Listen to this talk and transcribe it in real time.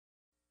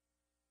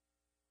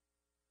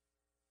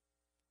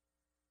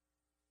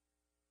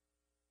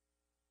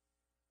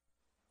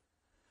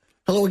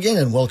Hello again,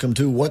 and welcome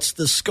to What's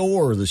the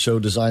Score, the show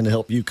designed to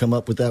help you come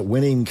up with that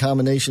winning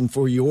combination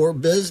for your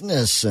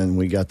business. And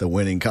we got the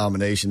winning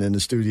combination in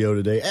the studio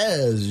today,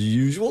 as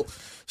usual.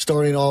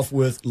 Starting off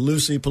with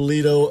Lucy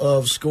Polito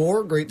of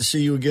Score. Great to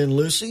see you again,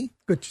 Lucy.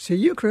 Good to see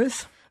you,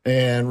 Chris.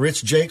 And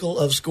Rich Jekyll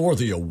of Score,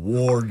 the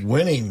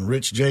award-winning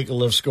Rich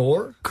Jekyll of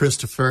Score.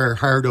 Christopher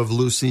Hart of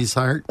Lucy's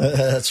Heart.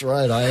 That's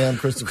right. I am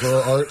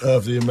Christopher Hart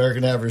of the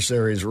American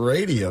Adversaries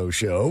radio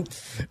show.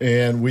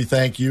 And we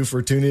thank you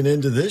for tuning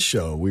into this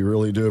show. We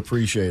really do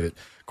appreciate it.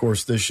 Of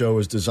course, this show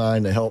is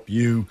designed to help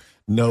you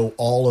know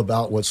all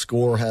about what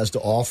Score has to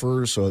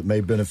offer, so it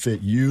may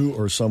benefit you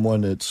or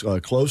someone that's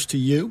close to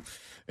you.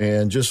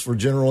 And just for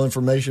general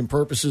information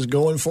purposes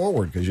going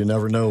forward, because you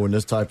never know when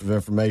this type of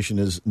information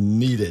is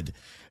needed.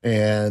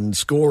 And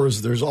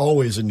Scores, there's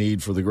always a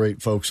need for the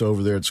great folks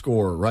over there at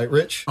Score. Right,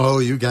 Rich? Oh,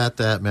 you got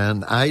that,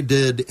 man. I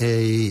did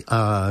a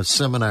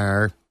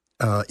seminar,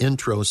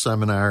 intro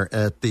seminar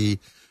at the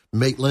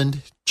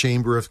Maitland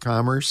Chamber of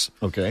Commerce.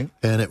 Okay.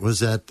 And it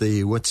was at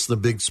what's the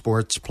big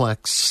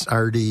sportsplex,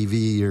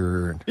 RDV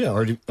or...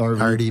 Yeah,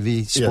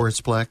 RDV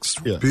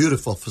Sportsplex. Yeah.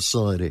 Beautiful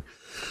facility.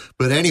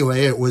 But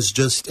anyway, it was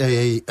just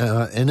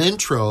an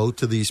intro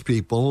to these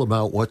people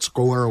about what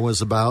Score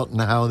was about and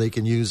how they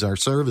can use our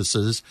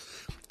services,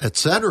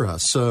 etc.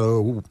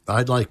 So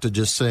I'd like to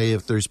just say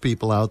if there's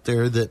people out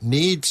there that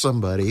need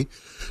somebody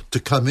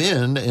to come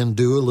in and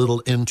do a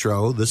little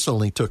intro, this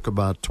only took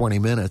about 20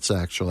 minutes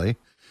actually,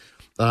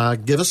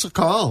 give us a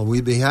call.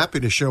 We'd be happy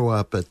to show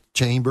up at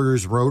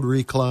chambers,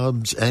 Rotary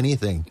clubs,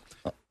 anything.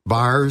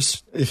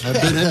 Bars.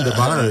 I've been into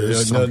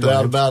bars. No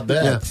doubt about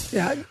that.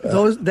 Yeah,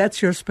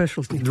 that's your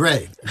specialty.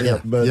 Right.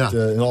 But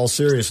in all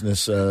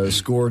seriousness,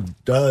 Score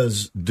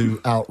does do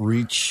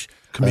outreach.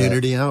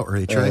 Community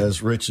outreach, right?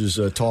 As Rich is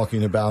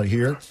talking about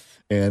here.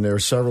 And there are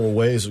several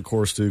ways, of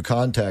course, to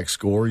contact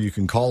Score. You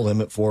can call them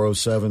at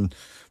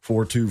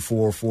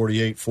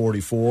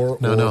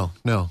 407-424-4844.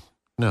 No.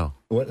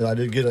 What,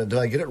 did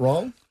I get it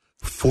wrong?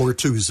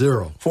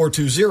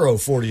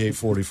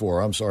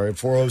 420-4844. I'm sorry,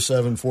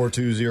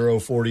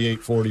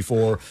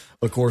 407-420-4844.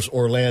 Of course,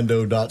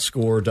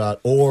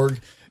 orlando.score.org.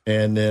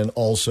 And then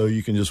also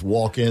you can just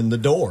walk in the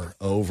door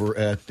over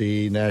at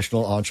the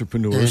National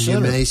Entrepreneur Center.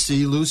 And you may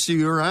see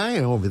Lucy or I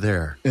over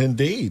there.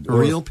 Indeed.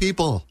 Real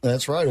people.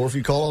 That's right. Or if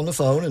you call on the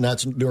phone, and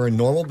that's during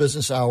normal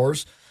business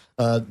hours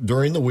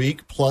during the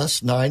week,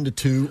 plus 9 to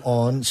 2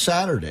 on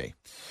Saturday.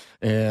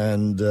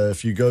 And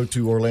if you go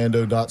to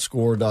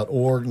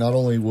orlando.score.org, not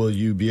only will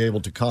you be able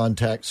to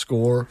contact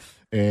Score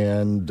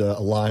and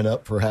line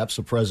up perhaps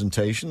a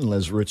presentation,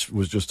 as Rich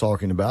was just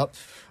talking about,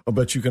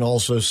 but you can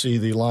also see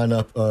the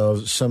lineup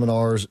of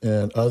seminars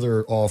and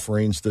other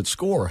offerings that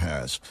Score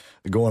has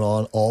going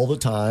on all the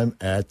time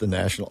at the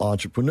National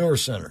Entrepreneur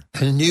Center.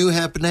 And you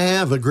happen to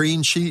have a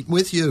green sheet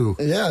with you.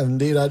 Yeah,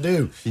 indeed I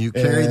do. You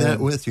carry that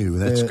with you.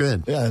 That's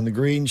good. Yeah, and the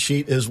green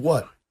sheet is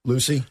what,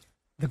 Lucy?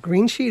 The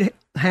green sheet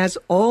has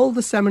all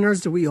the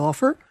seminars that we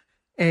offer,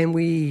 and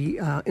we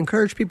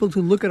encourage people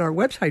to look at our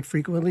website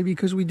frequently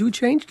because we do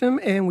change them,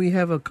 and we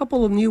have a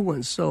couple of new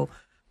ones. So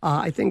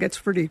I think that's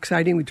pretty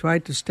exciting. We try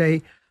to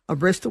stay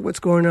abreast of what's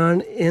going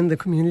on in the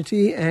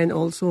community and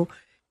also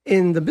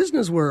in the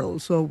business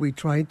world. So we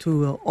try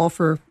to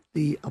offer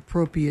the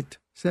appropriate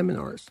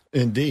seminars.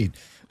 Indeed.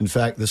 In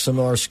fact, the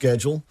seminar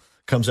schedule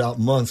comes out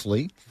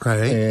monthly.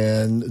 Right.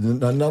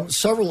 And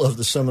several of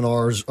the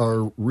seminars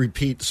are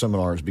repeat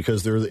seminars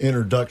because they're the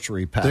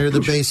introductory package. They're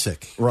the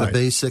basic. Right. The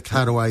basic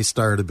how do I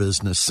start a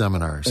business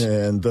seminars.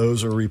 And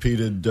those are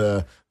repeated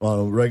on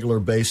a regular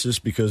basis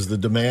because the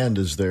demand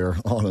is there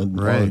on a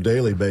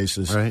daily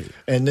basis. Right.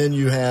 And then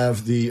you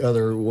have the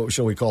other, what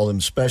shall we call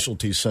them,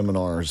 specialty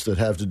seminars that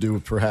have to do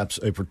with perhaps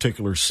a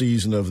particular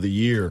season of the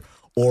year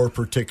or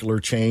particular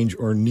change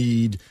or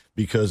need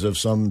because of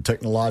some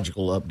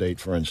technological update,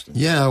 for instance.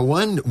 Yeah,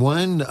 one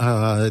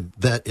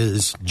that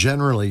is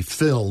generally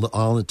filled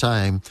all the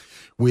time,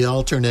 we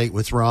alternate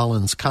with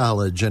Rollins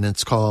College, and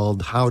it's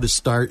called How to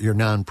Start Your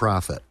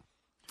Nonprofit.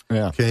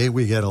 Yeah. Okay,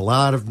 we get a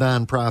lot of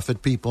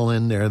nonprofit people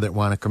in there that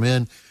want to come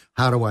in.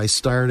 How do I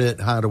start it?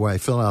 How do I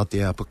fill out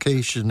the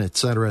application, et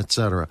cetera, et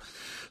cetera.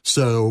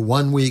 So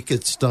 1 week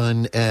it's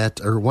done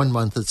 1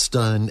 month it's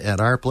done at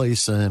our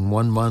place, and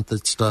 1 month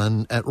it's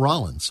done at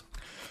Rollins.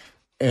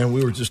 And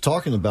we were just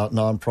talking about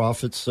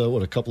nonprofits,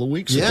 a couple of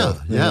weeks ago?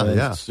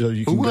 Yeah. So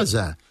Who was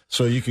that?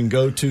 So you can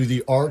go to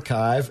the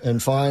archive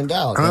and find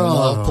out. And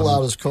I'll pull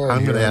out his card.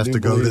 I'm going to have to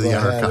go to the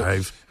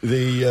archive.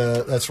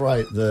 That's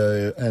right.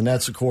 And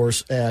that's, of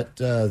course, at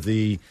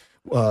the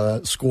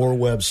Score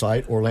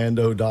website,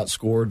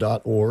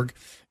 orlando.score.org.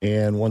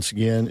 And once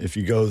again, if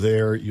you go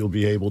there, you'll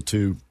be able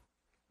to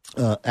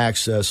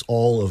access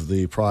all of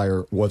the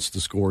prior What's the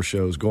Score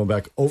shows going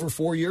back over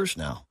 4 years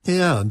now.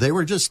 Yeah, they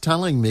were just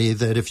telling me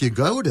that if you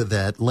go to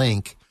that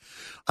link,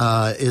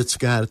 it's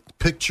got a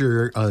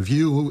picture of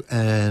you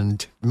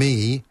and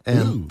me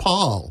and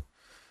Paul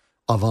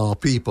of all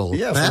people.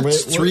 Yeah,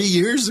 that's 3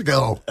 years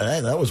ago.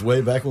 Hey, that was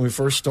way back when we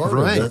first started.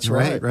 Right, that's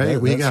right.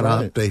 We got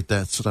to update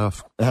that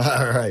stuff. All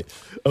right.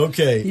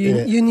 Okay.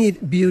 You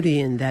need beauty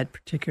in that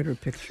particular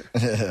picture.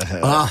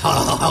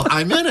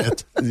 I'm in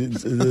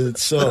it.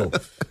 So,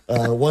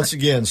 once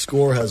again,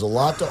 SCORE has a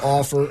lot to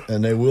offer,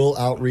 and they will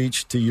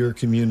outreach to your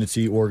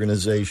community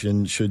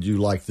organization should you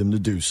like them to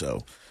do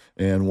so.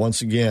 And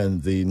once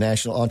again, the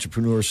National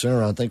Entrepreneur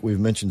Center, I think we've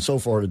mentioned so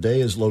far today,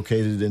 is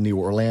located in the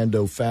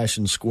Orlando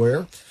Fashion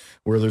Square,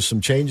 where there's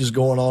some changes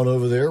going on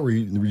over there,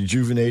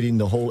 rejuvenating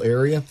the whole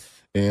area.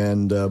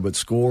 And but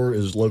SCORE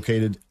is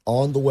located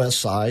on the west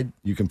side.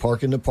 You can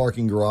park in the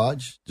parking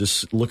garage.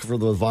 Just look for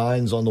the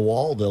vines on the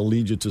wall. They'll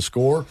lead you to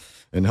SCORE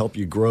and help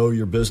you grow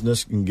your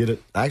business and get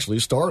it actually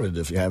started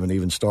if you haven't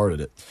even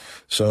started it.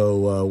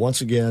 So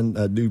once again,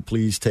 do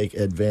please take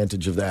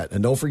advantage of that.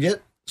 And don't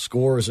forget,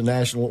 SCORE is a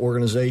national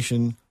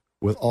organization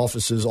with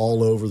offices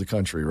all over the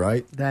country,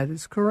 right? That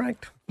is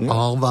correct. Yeah.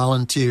 All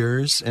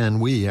volunteers, and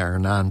we are a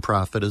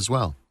nonprofit as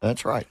well.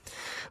 That's right.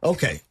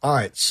 Okay. All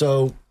right.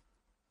 So,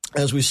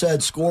 as we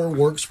said, SCORE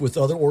works with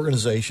other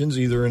organizations,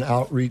 either in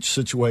outreach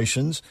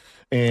situations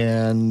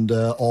and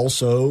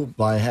also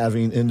by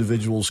having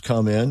individuals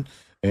come in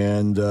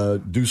and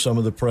do some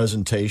of the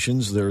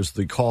presentations. There's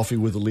the Coffee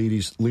with the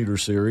Leader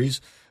series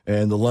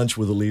and the Lunch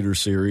with the Leader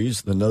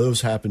series. Then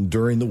those happen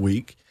during the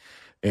week.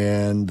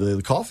 And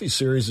the coffee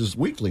series is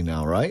weekly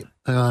now, right?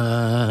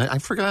 I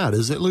forgot.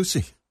 Is it,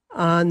 Lucy?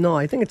 No,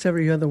 I think it's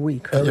every other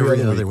week.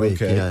 Every other week,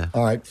 okay. yeah.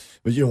 All right.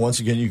 But, once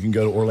again, you can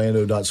go to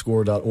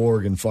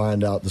orlando.score.org and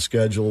find out the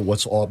schedule,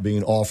 what's all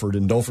being offered.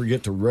 And don't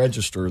forget to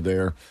register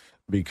there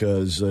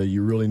because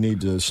you really need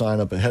to sign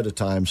up ahead of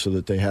time so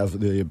that they have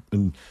the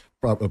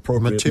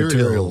appropriate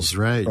materials.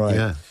 Right,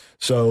 yeah.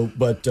 So,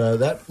 but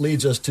that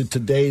leads us to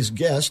today's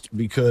guest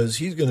because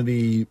he's going to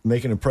be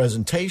making a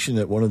presentation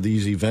at one of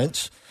these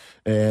events.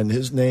 And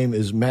his name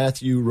is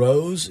Matthew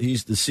Rose.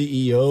 He's the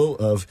CEO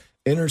of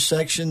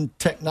Intersection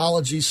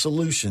Technology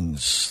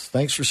Solutions.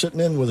 Thanks for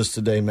sitting in with us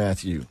today,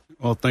 Matthew.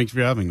 Well, thank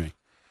you for having me.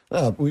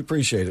 We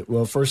appreciate it.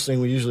 Well, first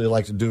thing we usually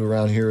like to do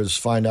around here is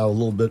find out a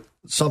little bit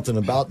something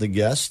about the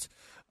guest.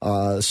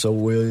 So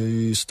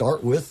we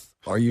start with,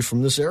 are you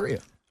from this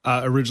area?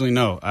 Originally,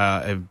 no.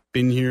 I've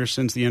been here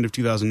since the end of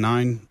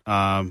 2009,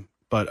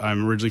 but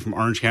I'm originally from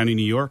Orange County,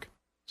 New York.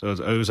 So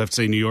I always have to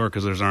say New York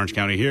because there's Orange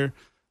County here.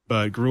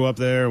 But grew up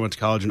there, went to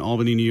college in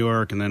Albany, New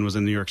York, and then was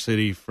in New York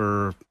City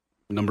for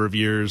a number of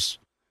years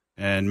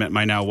and met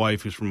my now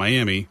wife, who's from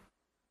Miami.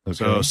 Okay.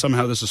 So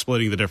somehow this is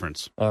splitting the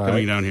difference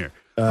coming down here.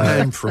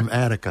 I'm from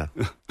Attica.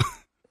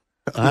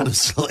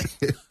 Honestly.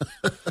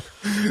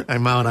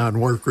 I'm out on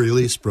work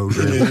release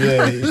program.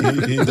 Yeah,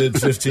 he did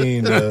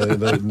 15.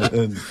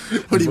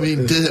 What do you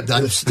mean did?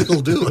 I'm still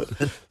doing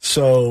it.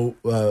 So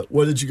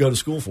what did you go to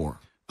school for?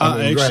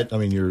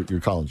 Your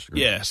college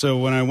degree. Yeah, so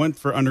when I went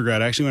for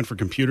undergrad, I actually went for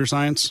computer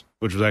science,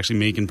 which was actually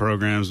making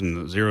programs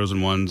and zeros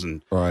and ones,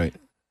 and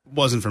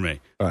wasn't for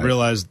me. Right.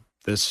 Realized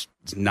this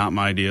is not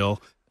my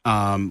deal.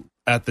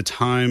 At the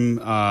time,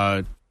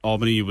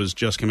 Albany was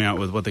just coming out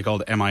with what they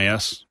called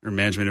MIS, or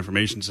Management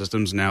Information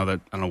Systems. Now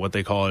that I don't know what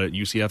they call it at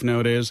UCF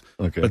nowadays,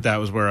 but that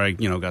was where I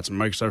got some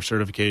Microsoft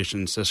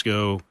certification,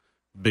 Cisco,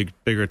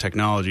 bigger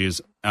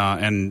technologies,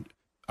 and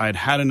I'd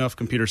had enough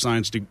computer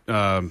science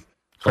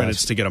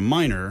credits to get a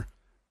minor,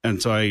 and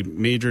so I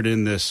majored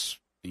in this,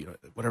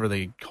 whatever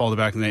they called it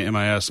back in the day,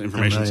 MIS,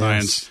 Information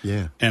Science,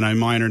 and I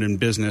minored in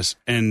business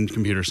and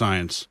computer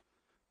science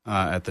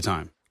at the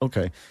time.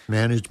 Okay.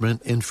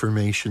 Management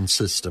Information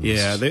Systems.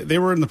 Yeah, they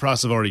were in the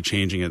process of already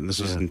changing it, and this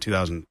was in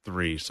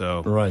 2003.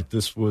 So right,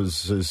 this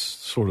was as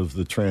sort of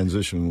the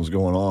transition was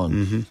going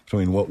on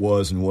between what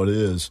was and what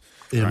is.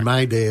 In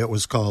my day, it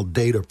was called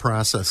data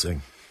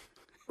processing.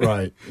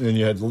 Right, and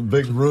you had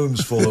big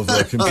rooms full of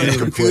computer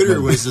computer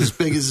equipment. was as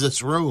big as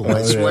this room,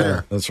 I swear.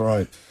 Yeah, that's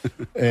right.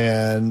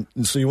 And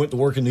so you went to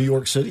work in New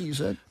York City, you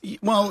said?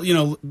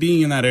 Well,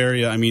 being in that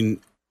area, I mean,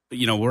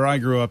 where I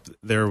grew up,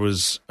 there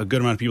was a good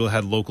amount of people that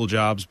had local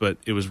jobs, but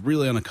it was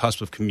really on the cusp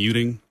of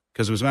commuting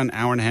because it was about an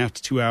hour and a half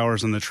to 2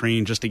 hours on the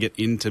train just to get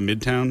into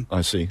Midtown.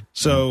 I see.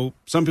 So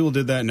some people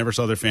did that and never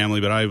saw their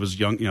family, but I was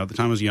young. At the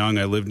time I was young.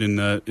 I lived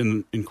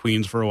in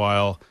Queens for a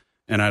while,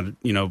 and I'd,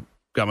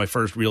 got my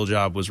first real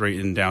job was right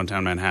in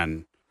downtown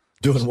Manhattan.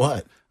 Doing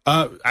what?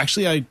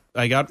 Actually,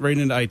 I got right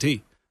into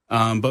IT.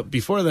 But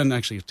before then,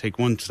 actually, take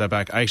one step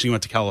back. I actually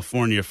went to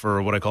California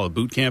for what I call a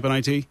boot camp in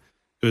IT. It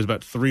was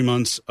about 3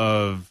 months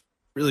of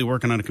really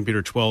working on a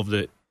computer 12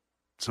 to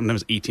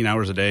sometimes 18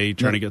 hours a day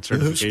trying to get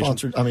certification. Who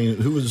sponsored?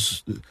 Who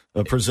was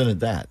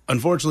presented that?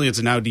 Unfortunately, it's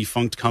a now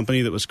defunct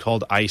company that was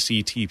called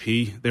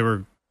ICTP. It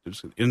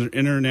was an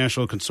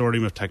International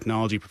Consortium of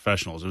Technology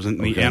Professionals. It was in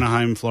the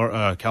Anaheim,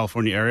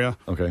 California area.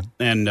 Okay.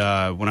 And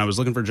when I was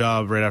looking for a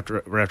job right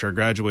after I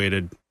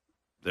graduated,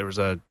 there was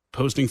a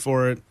posting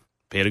for it.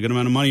 Paid a good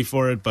amount of money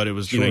for it, but it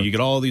was, you get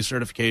all these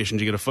certifications,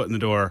 you get a foot in the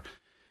door.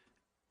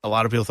 A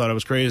lot of people thought I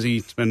was crazy.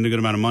 Spending a good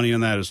amount of money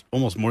on that is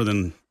almost more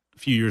than a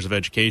few years of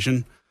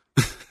education.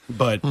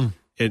 But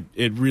it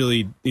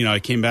really, I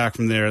came back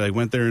from there. I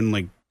went there in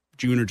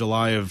June or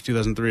July of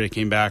 2003, I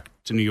came back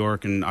to New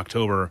York in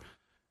October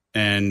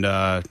and,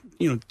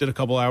 did a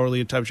couple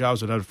hourly type jobs,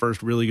 but had a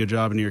first really good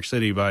job in New York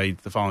City by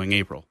the following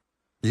April.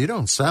 You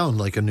don't sound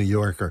like a New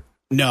Yorker.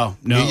 No.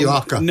 New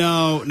Yorker.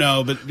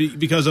 No, but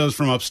because I was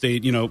from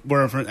upstate,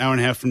 we're an hour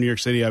and a half from New York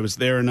City, I was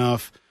there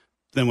enough,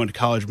 then went to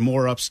college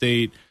more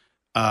upstate.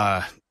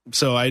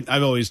 So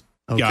I've always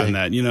gotten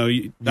that.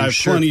 You I have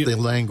shirked the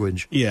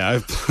language. Yeah, I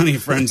have plenty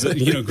of friends that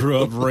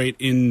grew up right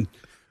in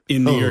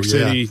New York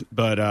City,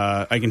 but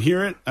I can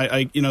hear it.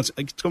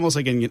 It's almost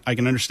like I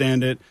can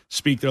understand it,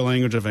 speak their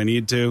language if I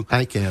need to.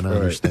 I can't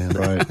understand it.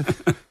 Right.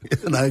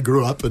 And I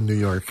grew up in New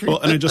York. Well,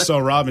 and I just saw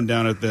Robin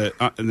down at the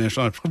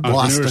National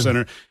Entrepreneur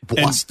Center.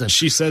 Boston. And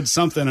she said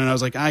something, and I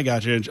was like, I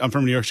got you. I'm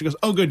from New York. She goes,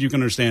 oh, good, you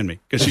can understand me,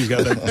 because she's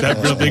got that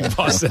real big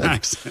Boston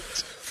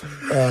accent.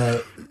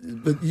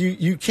 But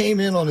you came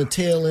in on the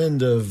tail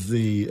end of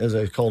the, as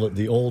I called it,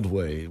 the old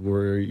way,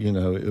 where,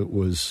 it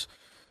was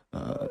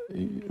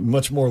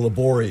much more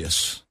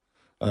laborious,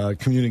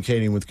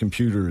 communicating with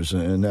computers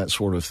and that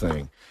sort of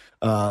thing.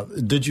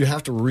 Did you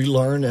have to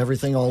relearn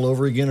everything all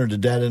over again, or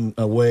did that in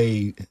a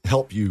way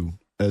help you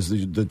as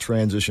the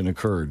transition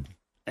occurred?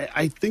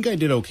 I think I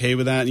did okay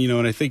with that,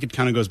 and I think it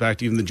kind of goes back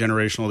to even the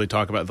generational. They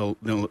talk about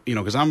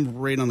because I'm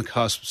right on the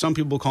cusp. Some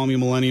people call me a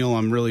millennial.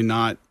 I'm really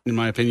not, in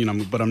my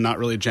opinion. But I'm not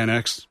really Gen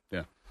X.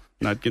 Yeah,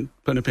 not putting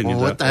opinions.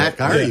 Well, what the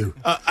heck are you?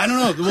 I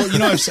don't know.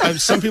 Well,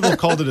 I've some people have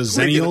called it a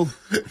zennial.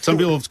 Some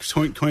people have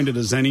coined it a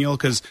zennial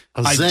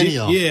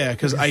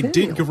because I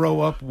did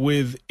grow up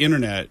with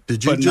internet.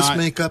 Did you just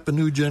make up a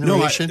new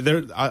generation?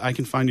 No, I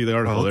can find you the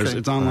article. Okay.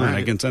 It's online. Right.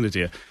 I can send it to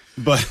you.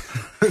 But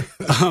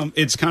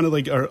it's kind of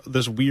like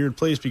this weird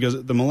place because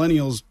the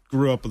millennials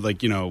grew up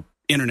with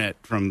internet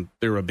from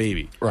they were a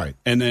baby, right?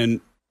 And then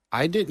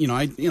I did,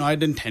 I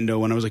had Nintendo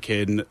when I was a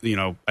kid, and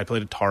I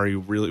played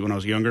Atari really when I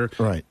was younger,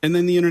 right? And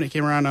then the internet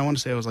came around. I want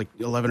to say I was like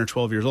 11 or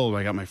 12 years old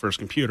when I got my first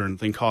computer, and the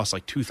thing cost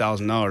like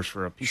 $2,000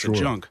 for a piece of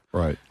junk,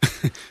 right?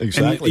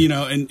 Exactly. And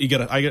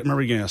I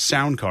remember getting a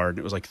sound card, and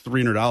it was like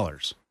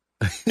 $300,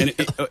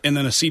 and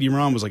then a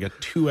CD-ROM was like a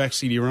 2x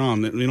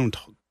CD-ROM that we don't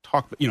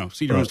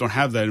CD-ROMs don't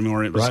have that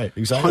anymore. It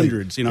was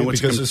hundreds,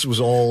 because this was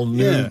all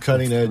new,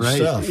 cutting edge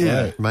stuff.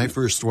 Yeah. Right. My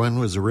first one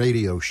was a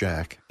Radio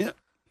Shack. Yeah.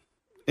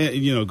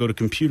 And, go to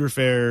computer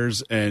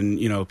fairs and,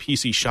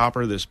 PC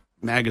Shopper, this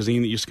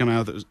magazine that used to come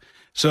out.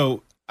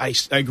 So I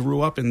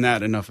grew up in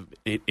that enough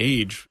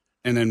age.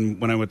 And then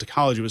when I went to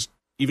college, it was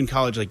even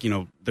college,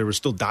 there was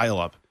still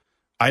dial-up.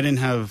 I didn't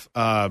have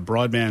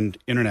broadband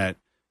internet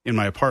in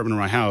my apartment or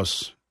my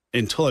house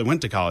until I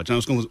went to college. And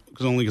it was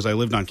only because I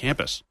lived on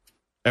campus.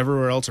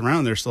 Everywhere else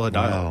around there still had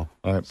dial-up. Wow.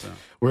 All right. So.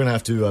 We're going to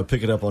have to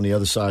pick it up on the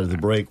other side of the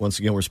break. Once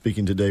again, we're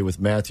speaking today with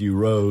Matthew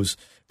Rose.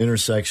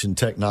 Intersection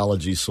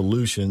Technology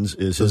Solutions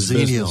is his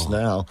business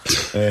now.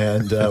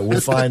 And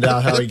we'll find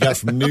out how he got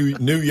from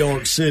New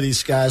York City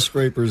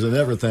skyscrapers and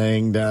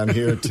everything down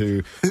here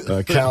to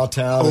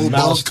Cowtown and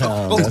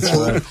Mousetown. That's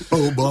right.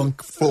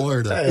 Obunk,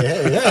 Florida.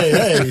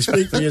 Hey.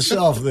 Speak for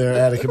yourself there,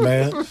 Attica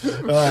man. All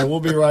right, we'll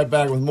be right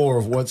back with more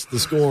of What's the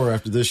Score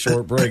after this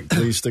short break.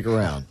 Please stick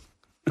around.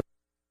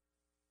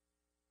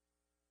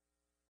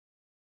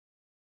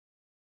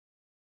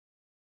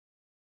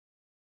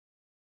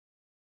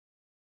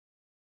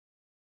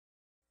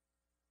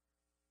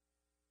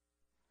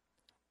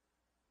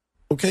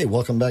 Okay,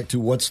 welcome back to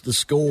What's the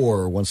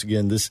Score? Once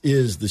again, this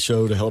is the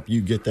show to help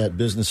you get that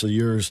business of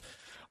yours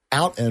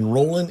out and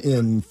rolling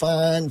in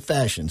fine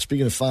fashion.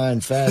 Speaking of fine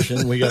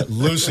fashion, we got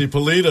Lucy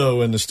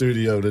Polito in the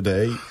studio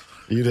today.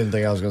 You didn't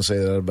think I was going to say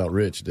that about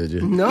Rich, did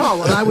you? No,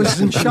 well, I was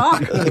in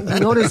shock.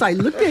 Notice I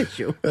looked at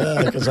you.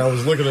 Because I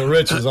was looking at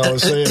Rich as I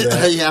was saying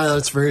that. Yeah,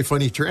 that's a very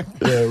funny trick.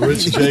 Yeah,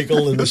 Rich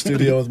Jekyll in the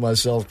studio with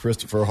myself,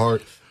 Christopher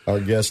Hart. Our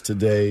guest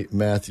today,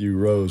 Matthew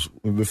Rose.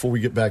 Before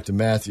we get back to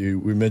Matthew,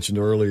 we mentioned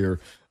earlier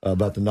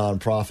about the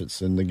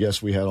nonprofits and the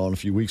guest we had on a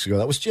few weeks ago.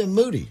 That was Jim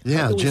Moody.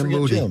 Yeah, Jim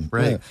Moody. Jim.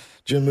 Right. Yeah.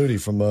 Jim Moody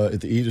from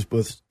at the Edith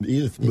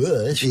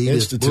Bush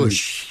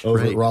Institute over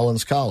at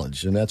Rollins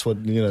College. And that's what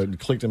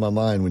clicked in my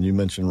mind when you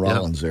mentioned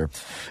Rollins there.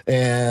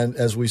 And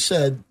as we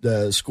said,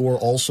 SCORE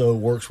also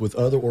works with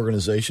other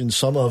organizations,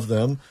 some of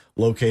them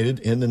located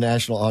in the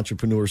National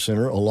Entrepreneur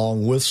Center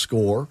along with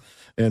SCORE.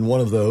 And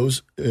one of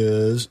those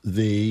is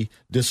the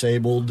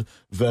Disabled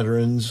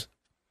Veterans.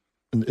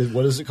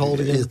 What is it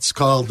called again? It's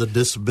called the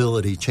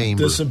Disability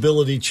Chamber.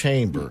 Disability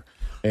Chamber.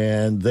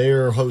 And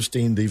they're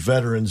hosting the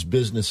Veterans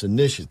Business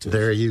Initiative.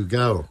 There you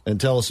go.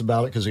 And tell us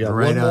about it, because we got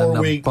right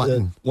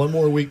one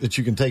more week that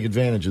you can take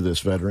advantage of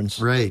this,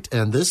 veterans. Right.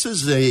 And this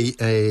is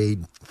a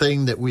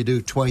thing that we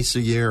do twice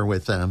a year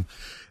with them.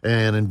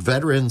 And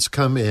veterans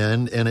come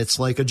in, and it's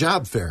like a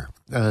job fair.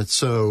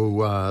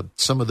 So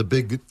some of the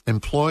big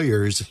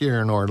employers here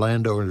in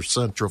Orlando or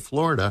Central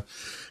Florida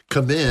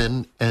come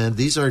in, and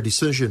these are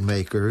decision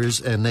makers,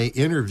 and they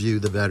interview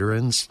the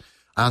veterans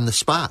on the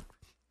spot.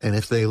 And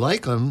if they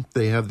like them,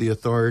 they have the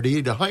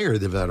authority to hire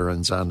the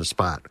veterans on the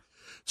spot.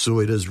 So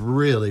it is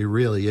really,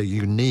 really a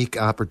unique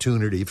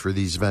opportunity for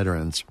these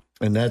veterans.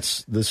 And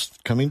that's this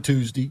coming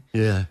Tuesday.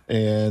 Yeah.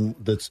 And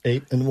that's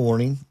 8 in the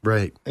morning.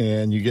 Right.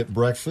 And you get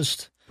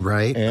breakfast.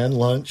 Right. And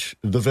lunch.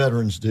 The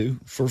veterans do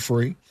for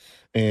free.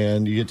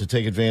 And you get to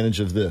take advantage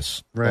of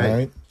this. Right. All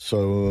right?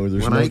 So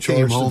there's when no I charge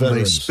came to home, they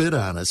veterans. spit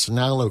on us.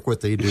 Now look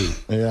what they do.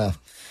 Yeah.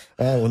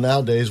 Well,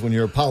 nowadays, when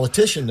you're a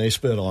politician, they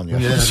spit on you.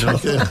 Yeah, So, no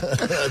kidding.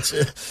 that's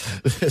it.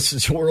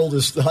 The world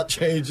has not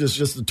changed. It's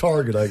just the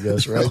target, I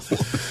guess, right?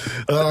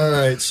 All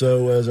right.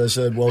 So, as I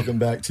said, welcome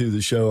back to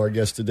the show. Our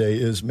guest today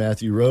is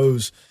Matthew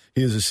Rose.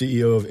 He is the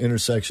CEO of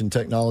Intersection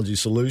Technology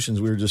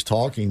Solutions. We were just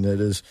talking. That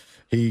is,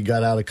 he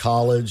got out of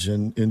college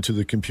and into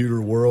the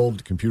computer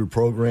world, computer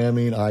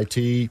programming,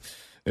 IT.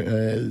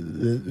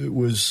 It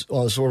was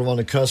sort of on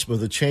the cusp of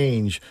the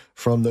change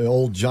from the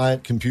old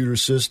giant computer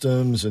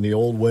systems and the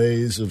old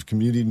ways of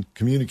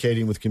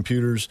communicating with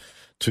computers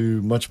to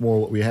much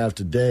more what we have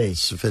today.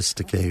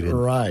 Sophisticated.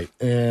 Right.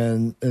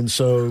 And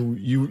so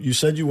you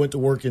said you went to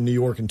work in New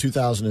York in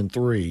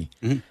 2003.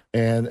 Mm-hmm.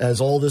 And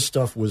as all this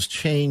stuff was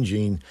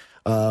changing,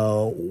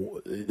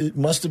 it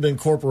must have been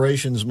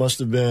corporations must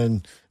have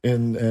been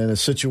in a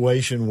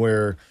situation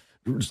where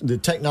the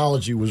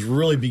technology was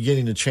really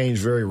beginning to change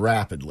very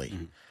rapidly,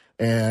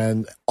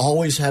 and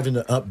always having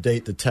to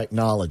update the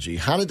technology.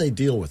 How did they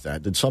deal with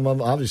that? Did some of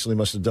them obviously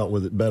must have dealt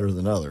with it better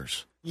than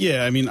others?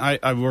 Yeah, I mean,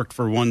 I worked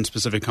for one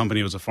specific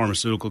company. It was a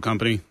pharmaceutical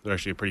company. They're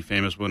actually a pretty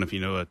famous one. If you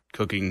know a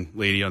cooking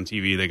lady on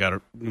TV, they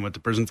went to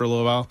prison for a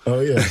little while.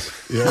 Oh,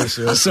 yes. Yes.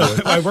 So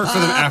I worked for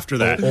them after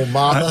that. Oh,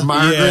 Mama?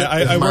 Margaret? Yeah,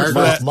 I worked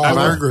for that.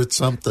 Margaret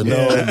something.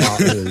 No,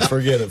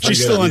 forget it.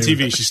 She's still on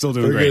TV. She's still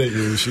doing great.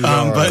 She's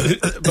all right.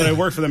 But I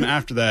worked for them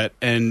after that,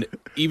 and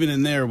even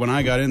in there, when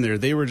I got in there,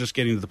 they were just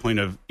getting to the point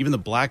of even the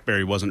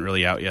BlackBerry wasn't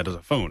really out yet as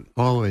a phone.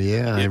 Oh,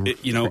 yeah.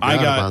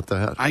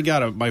 I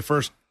got my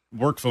first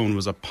work phone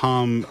was a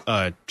Palm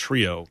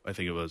Trio, I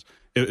think it was.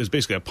 It was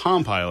basically a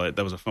Palm Pilot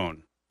that was a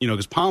phone.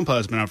 Because Palm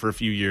Pilot's been out for a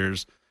few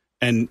years,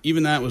 and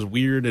even that was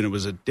weird, and it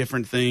was a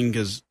different thing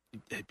because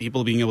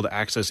people being able to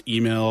access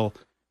email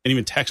and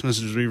even text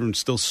messages were even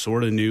still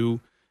sort of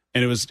new,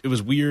 and it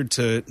was weird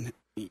to,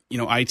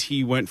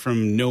 IT went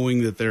from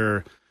knowing that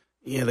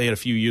they had a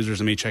few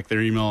users and may check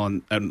their email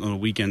on the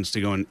weekends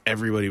to going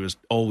everybody was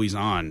always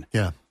on.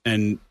 Yeah.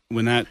 And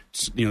when that,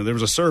 there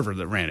was a server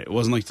that ran it. It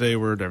wasn't like today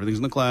where everything's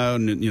in the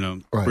cloud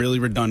and, right. really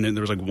redundant.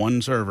 There was like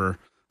one server.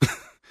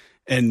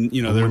 And,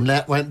 when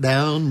that went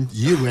down,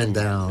 you went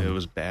down. It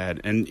was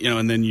bad. And,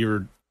 and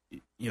then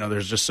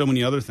there's just so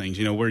many other things,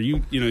 where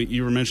you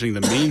were mentioning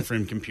the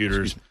mainframe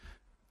computers.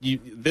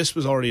 This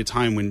was already a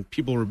time when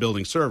people were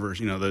building servers,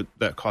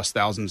 that cost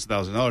thousands of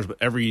dollars, but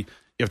you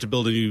have to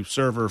build a new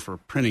server for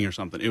printing or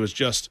something. It was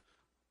just,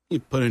 you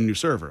put in a new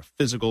server, a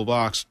physical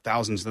box,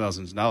 thousands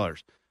of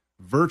dollars.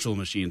 Virtual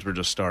machines were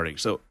just starting.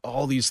 So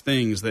all these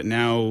things that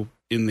now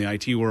in the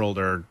IT world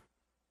are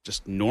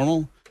just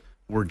normal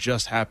were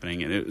just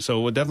happening. And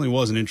so it definitely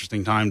was an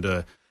interesting time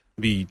to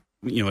be,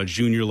 a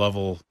junior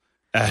level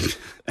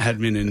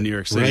admin in New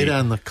York City. Right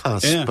on the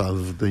cusp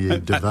of the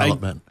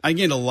development. I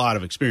gained a lot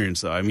of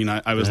experience, though. I mean,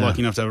 I was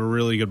lucky enough to have a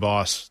really good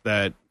boss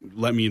that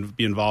let me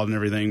be involved in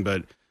everything.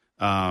 But,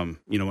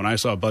 when I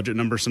saw a budget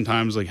number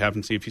sometimes, like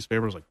happened to see a piece of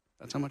paper, I was like,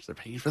 that's how much they're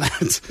paying for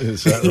that.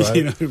 Is that right?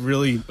 It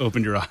really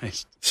opened your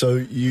eyes. So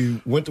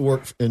you went to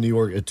work in New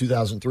York in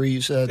 2003, you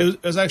said?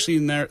 It was actually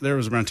in there. There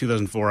was around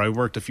 2004. I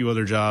worked a few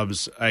other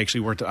jobs. I actually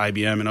worked at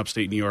IBM in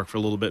upstate New York for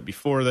a little bit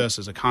before this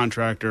as a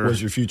contractor.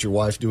 Was your future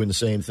wife doing the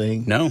same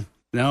thing? No.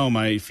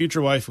 My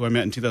future wife, who I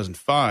met in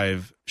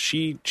 2005,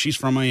 she's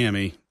from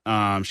Miami.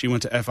 She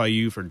went to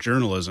FIU for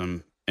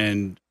journalism,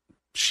 and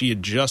she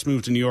had just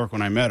moved to New York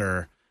when I met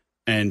her.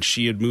 And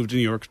she had moved to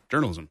New York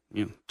journalism.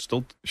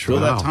 Still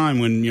that time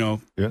when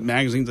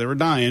magazines, they were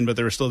dying, but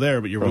they were still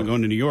there. But you were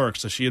going to New York,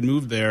 so she had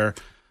moved there,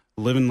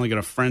 living like in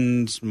a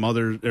friend's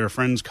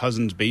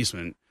cousin's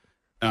basement.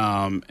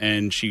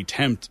 And she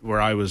temped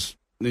where I was,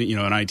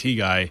 an IT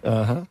guy.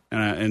 Uh-huh.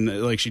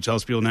 And like she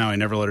tells people now, I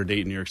never let her date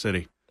in New York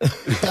City. You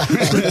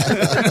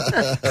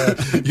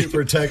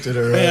protected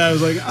her. Right? Yeah, I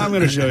was like, I'm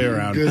going to show you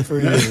around. Good for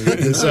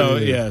you.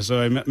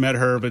 So I met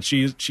her, but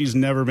she's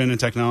never been in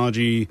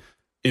technology.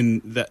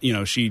 In that,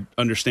 she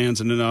understands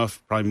it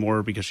enough, probably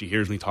more because she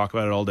hears me talk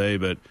about it all day,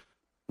 but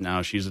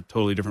now she's a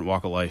totally different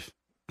walk of life.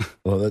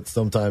 Well,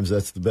 sometimes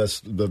that's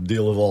the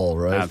deal of all,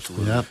 right?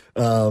 Absolutely.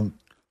 Yep.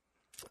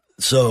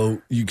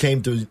 So you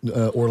came to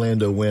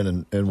Orlando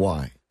when and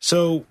why?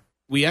 So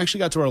we actually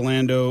got to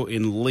Orlando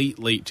in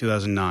late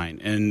 2009,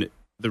 and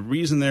the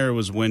reason there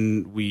was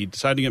when we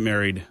decided to get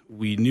married,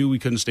 we knew we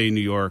couldn't stay in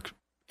New York,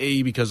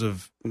 because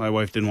of my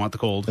wife didn't want the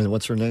cold. And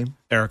what's her name?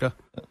 Erica.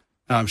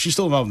 She's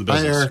still involved in the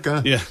business. Hi,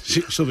 Erica. Yeah,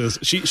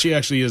 she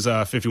actually is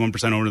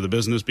 51% owner of the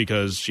business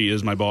because she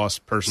is my boss,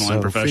 personal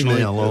and professionally.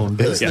 Female-owned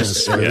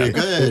business. Yes. Yeah.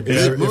 Good.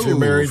 If you're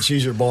married,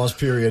 she's your boss.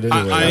 Period.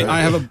 Anyway,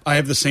 I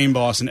have the same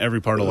boss in every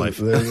part of life.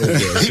 There you go.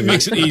 It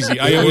makes it easy.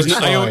 I always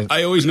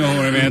know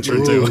who I'm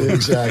answering to.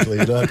 Exactly.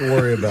 You don't have to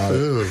worry about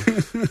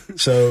it.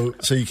 So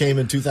you came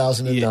in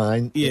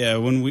 2009. Yeah,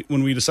 when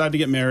we decided to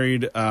get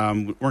married,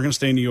 we're going to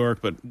stay in New York,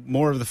 but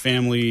more of the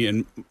family,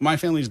 and my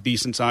family's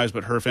decent size,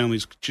 but her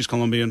family's, she's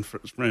Colombian,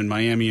 in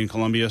Miami and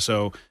Colombia,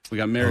 so we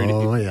got married.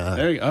 Oh, yeah.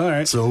 There you go. All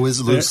right. So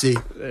is Lucy.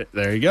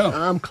 There you go.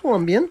 I'm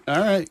Colombian. All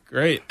right,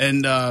 great.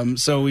 And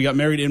so we got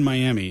married in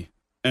Miami.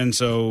 And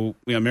so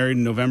we got married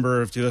in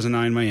November of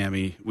 2009 in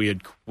Miami. We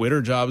had quit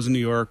our jobs in New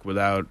York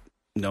without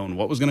knowing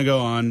what was going to go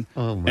on,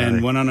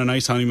 and went on a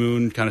nice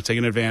honeymoon, kind of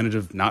taking advantage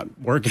of not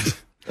working,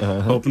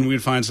 hoping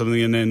we'd find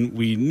something. And then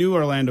we knew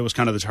Orlando was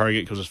kind of the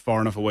target because it was far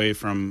enough away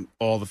from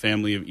all the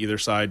family of either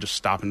side, just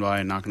stopping by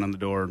and knocking on the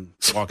door and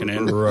walking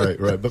in. Right.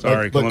 But,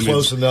 Sorry, but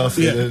close enough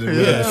that in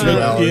a few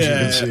hours you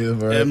can see them.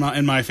 Right?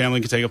 And my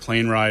family could take a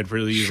plane ride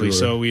really easily. Sure.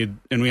 So we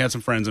had some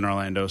friends in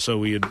Orlando. So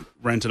we had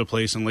rented a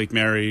place in Lake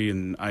Mary,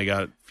 and I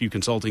got a few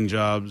consulting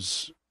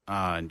jobs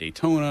in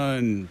Daytona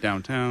and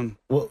downtown.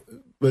 Well,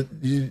 but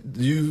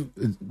you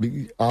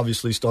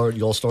obviously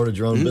y'all started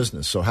your own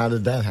business. So how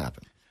did that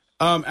happen?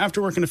 After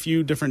working a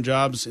few different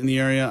jobs in the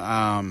area,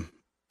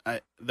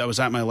 that was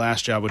at my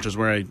last job, which is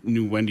where I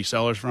knew Wendy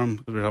Sellers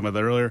from. We were talking about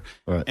that earlier.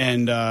 Right.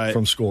 And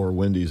from SCORE,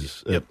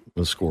 Wendy's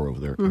the SCORE over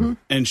there.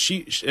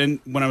 Mm-hmm. And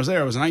when I was there,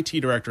 I was an IT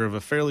director of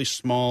a fairly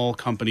small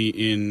company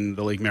in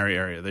the Lake Mary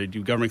area. They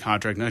do government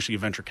contract and actually a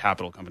venture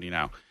capital company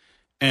now.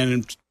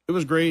 And it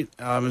was great.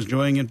 I was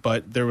enjoying it,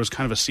 but there was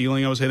kind of a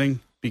ceiling I was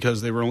hitting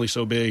because they were only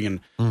so big, and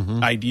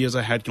ideas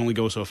I had can only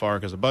go so far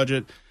because of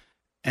budget.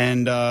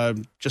 And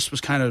just was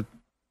kind of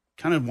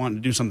wanting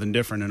to do something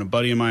different. And a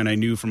buddy of mine I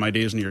knew from my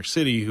days in New York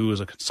City, who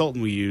was a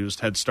consultant we used,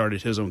 had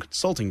started his own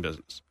consulting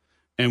business.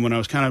 And when I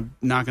was kind of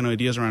knocking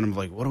ideas around, I'm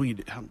like, what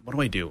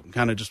do I do? I'm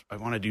kind of I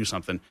want to do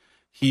something.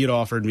 He had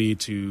offered me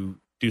to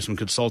do some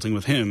consulting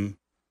with him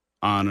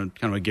on a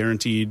kind of a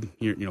guaranteed,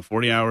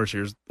 40 hours.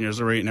 Here's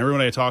the rate. And everyone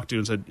I talked to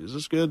and said, is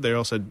this good? They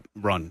all said,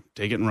 run,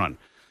 take it and run.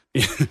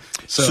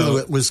 So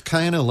it was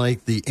kind of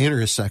like the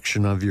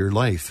intersection of your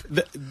life.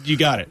 You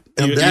got it.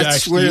 And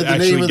that's where the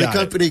name of the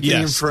company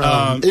came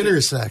from,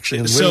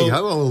 Intersection.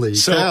 Holy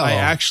so cow. I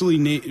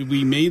actually,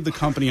 we made the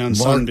company on Mark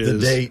Sundays. the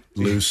date,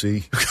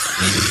 Lucy.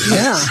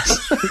 Yeah.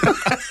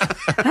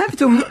 I have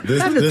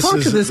to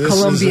talk to this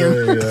Colombian.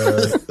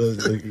 This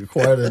is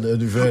quite an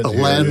event. A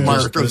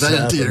landmark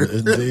event here.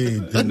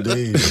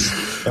 Indeed.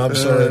 I'm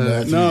sorry,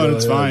 Matthew. No,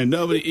 it's fine.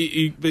 No, but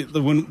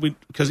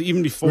because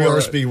even before we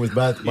are speaking with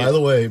Matt. By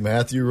the way,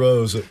 Matthew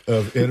Rose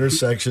of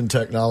Intersection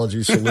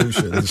Technology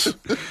Solutions.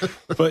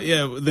 But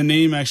yeah, the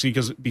name actually,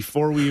 because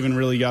before we even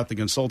really got the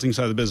consulting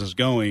side of the business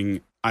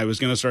going, I was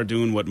going to start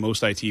doing what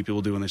most IT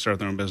people do when they start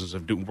their own business,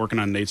 of working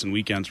on nights and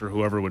weekends for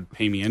whoever would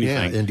pay me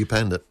anything. Yeah,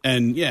 independent.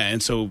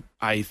 And so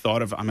I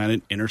thought I'm at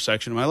an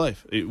intersection of my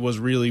life. It was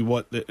really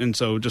and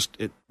so just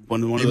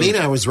one of You those. mean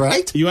I was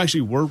right? You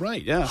actually were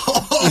right, yeah.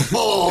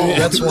 Oh,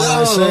 that's why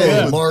I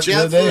say Mark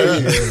the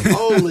day here.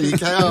 Holy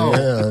cow!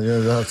 Yeah, you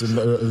have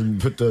to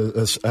put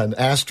an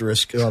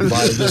asterisk by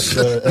this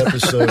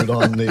episode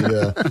on in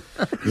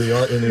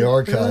the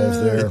archive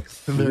there.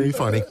 Very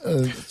funny.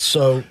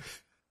 So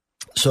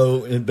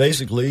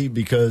basically,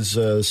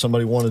 because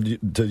somebody wanted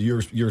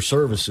your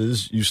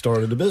services, you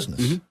started a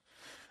business. Mm-hmm.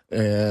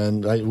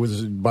 And it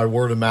was by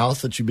word of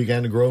mouth that you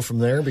began to grow from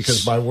there,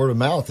 because by word of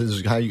mouth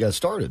is how you got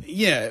started.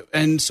 Yeah.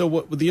 And so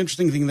what the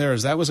interesting thing there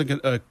is that was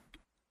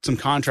some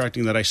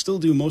contracting that I still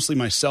do mostly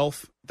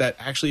myself that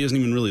actually isn't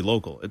even really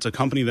local. It's a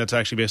company that's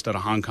actually based out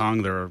of Hong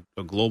Kong. They're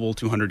a global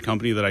 200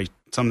 company that I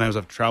sometimes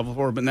have to travel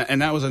for.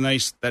 And that was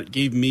that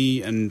gave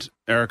me and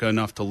Erica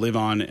enough to live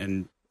on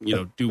and,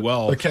 do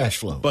well. A cash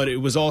flow. But it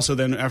was also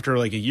then after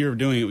like a year of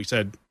doing it, we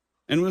said,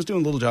 and we was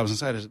doing little jobs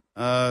inside,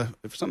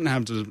 if something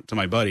happens to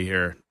my buddy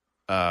here,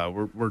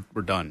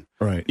 we're done.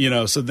 Right.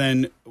 So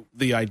then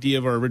the idea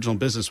of our original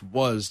business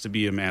was to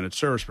be a managed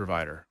service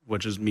provider,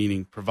 which is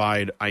meaning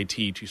provide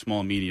IT to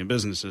small and medium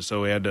businesses.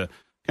 So we had to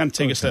kind of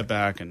take a step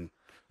back and.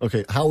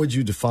 Okay. How would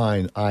you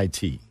define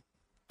IT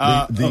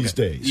these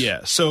days?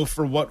 Yeah. So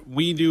for what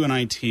we do in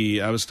IT,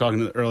 I was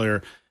talking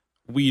earlier,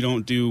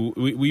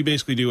 we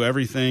basically do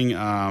everything.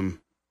 How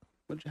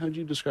would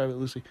you describe it,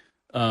 Lucy?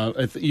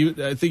 I think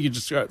you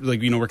described we're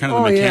kind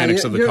of the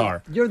mechanics of the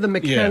car. You're the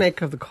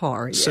mechanic of the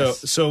car.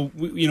 Yes. So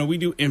we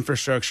do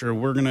infrastructure.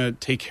 We're going to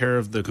take care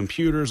of the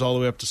computers all the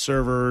way up to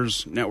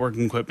servers,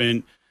 networking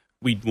equipment.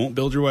 We won't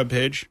build your web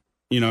page.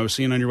 I was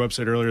seeing on your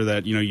website earlier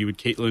that you would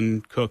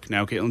Caitlin Cook,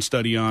 now Caitlin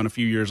Study on a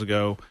few years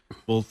ago.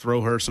 We'll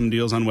throw her some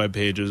deals on web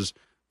pages.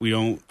 We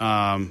don't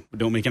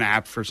make an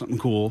app for something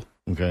cool.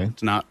 Okay.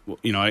 It's not,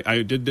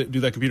 I did do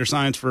that computer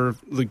science for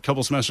a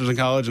couple semesters in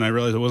college, and I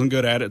realized I wasn't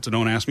good at it, so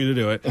don't ask me to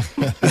do it.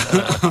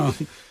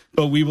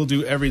 But we will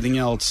do everything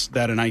else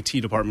that an IT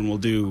department will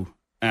do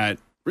at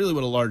really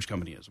what a large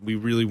company is. We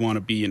really want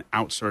to be an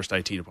outsourced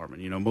IT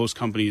department. Most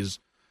companies,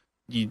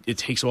 it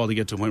takes a while to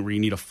get to a point where you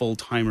need a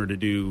full-timer to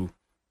do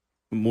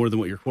more than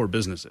what your core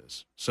business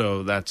is.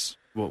 So that's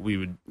what we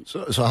would.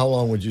 So how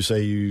long would you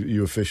say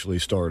you officially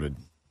started?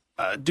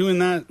 Doing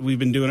that, we've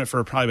been doing it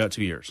for probably about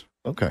 2 years.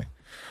 Okay.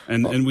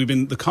 And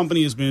the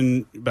company has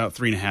been about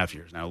 3.5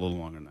 years now, a little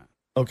longer than that.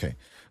 Okay.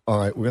 All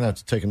right, we're going to have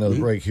to take another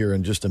break here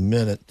in just a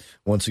minute.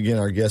 Once again,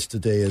 our guest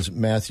today is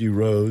Matthew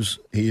Rose.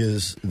 He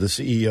is the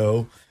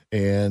CEO,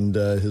 and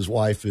his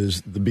wife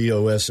is the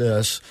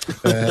BOSS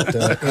at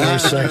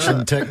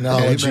Intersection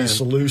Technology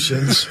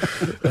Solutions.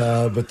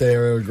 But they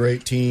are a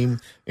great team.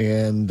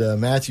 And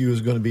Matthew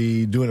is going to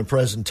be doing a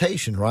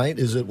presentation, right?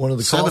 Is it one of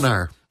the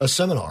seminar? A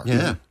seminar.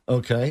 Yeah.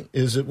 Okay.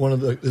 Is it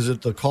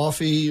the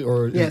coffee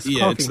or? Yes,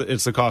 coffee.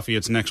 It's the coffee.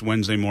 It's next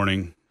Wednesday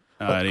morning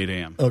at 8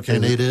 a.m. Okay.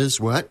 And it is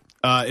what?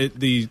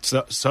 The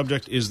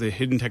subject is the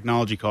hidden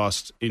technology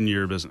costs in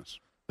your business.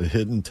 The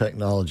hidden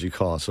technology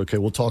costs. Okay,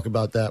 we'll talk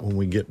about that when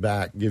we get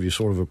back, give you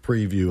sort of a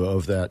preview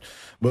of that.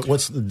 But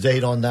what's the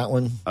date on that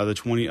one? October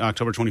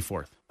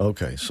 24th.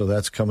 Okay, so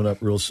that's coming up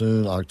real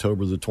soon,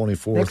 October the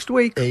 24th. Next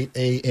week. 8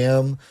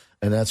 a.m.,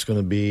 and that's going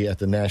to be at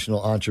the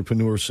National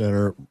Entrepreneur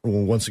Center,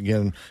 once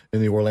again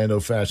in the Orlando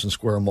Fashion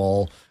Square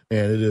Mall.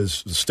 And it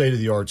is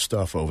state-of-the-art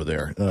stuff over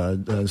there,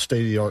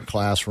 state-of-the-art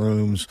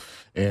classrooms.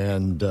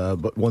 And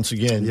but once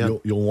again,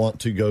 you'll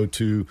want to go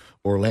to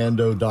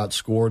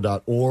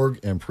orlando.score.org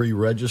and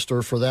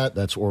pre-register for that.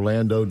 That's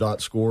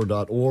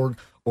orlando.score.org.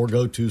 Or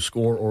go to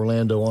Score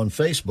Orlando on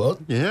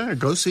Facebook. Yeah,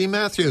 go see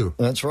Matthew.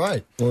 That's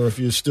right. Or if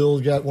you still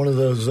got one of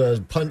those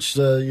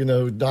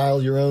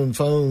dial your own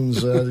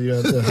phones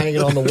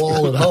hanging on the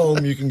wall at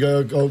home, you can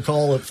go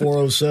call at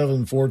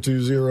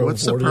 407-420-4844.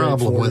 What's the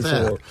problem with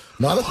that?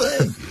 Not a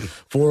thing.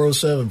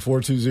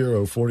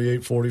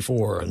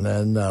 407-420-4844. And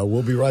then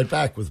we'll be right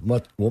back with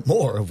much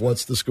more of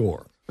What's the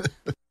Score.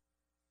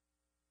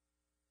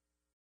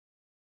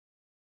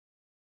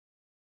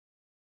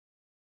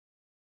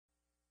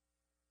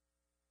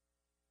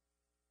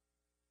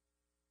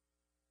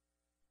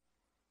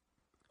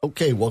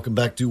 Okay, welcome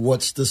back to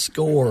What's the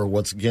Score?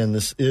 Once again,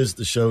 this is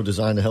the show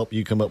designed to help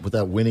you come up with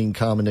that winning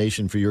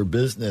combination for your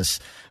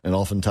business. And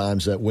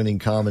oftentimes that winning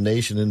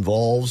combination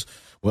involves,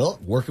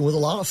 working with a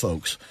lot of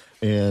folks.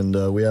 And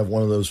we have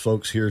one of those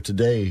folks here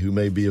today who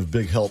may be of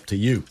big help to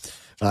you.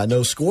 I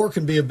know Score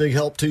can be a big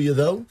help to you,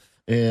 though.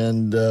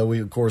 And we,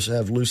 of course,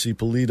 have Lucy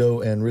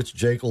Polito and Rich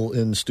Jekyll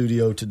in the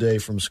studio today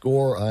from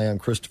Score. I am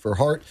Christopher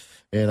Hart,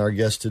 and our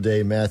guest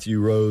today, Matthew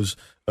Rose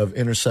of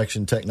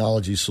Intersection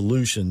Technology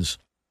Solutions.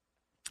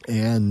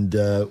 And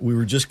we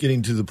were just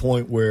getting to the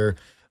point where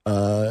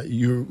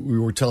we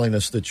were telling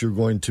us that you're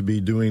going to be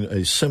doing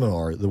a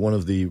seminar, one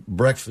of the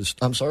breakfast.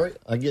 I'm sorry,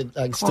 I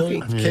still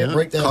can't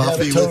break that Coffee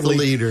habit totally. with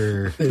the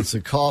Leader. It's a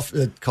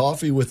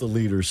coffee with the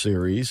Leader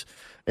series,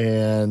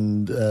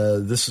 and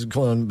this is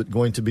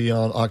going to be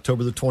on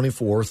October the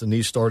 24th, and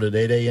these start at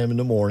 8 a.m. in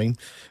the morning,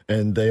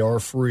 and they are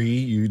free.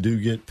 You do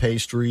get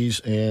pastries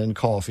and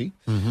coffee,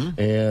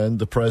 and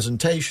the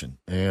presentation,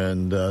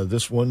 and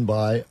this one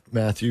by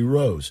Matthew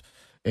Rose.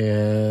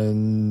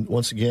 And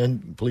once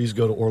again, please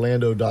go to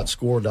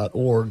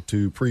orlando.score.org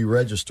to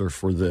pre-register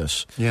for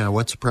this. Yeah,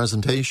 what's the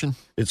presentation?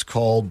 It's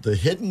called The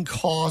Hidden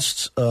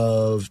Costs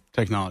of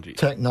Technology.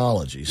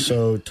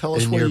 So tell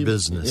us in your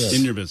business. Yes.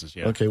 In your business,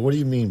 yeah. Okay, what do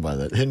you mean by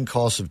that? Hidden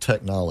costs of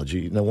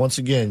technology. Now, once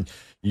again,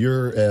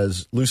 you're,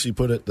 as Lucy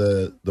put it,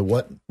 the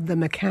what? The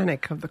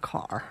mechanic of the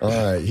car. All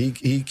right.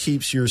 He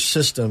keeps your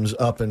systems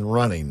up and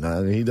running.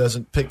 He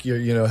doesn't pick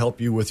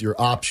help you with your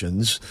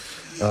options.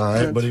 All right,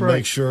 That's but he right.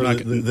 makes sure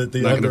that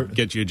the not going to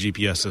get you a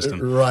GPS system.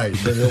 Right,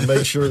 but he'll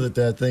make sure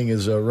that thing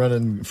is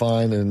running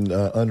fine and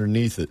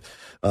underneath it.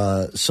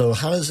 So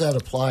how does that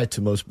apply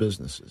to most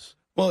businesses?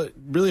 Well, it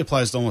really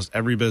applies to almost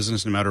every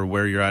business, no matter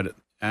where you're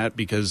at,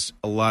 because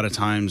a lot of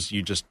times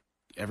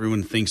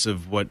everyone thinks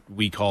of what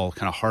we call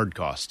kind of hard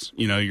costs.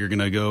 You're going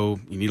to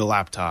you need a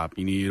laptop,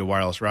 you need a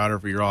wireless router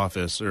for your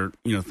office, or,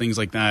 things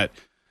like that,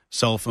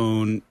 cell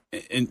phone,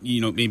 and,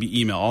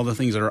 maybe email, all the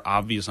things that are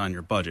obvious on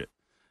your budget.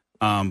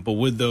 But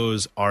with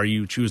those, are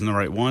you choosing the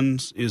right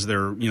ones? Is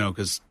there,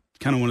 because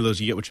kind of one of those,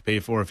 you get what you pay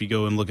for. If you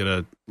go and look at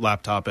a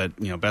laptop at,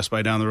 Best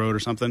Buy down the road or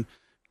something,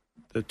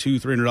 the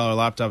 $200-$300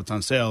 laptop that's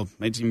on sale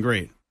might seem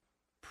great.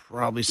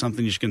 Probably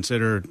something you should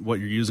consider what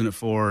you're using it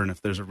for, and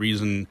if there's a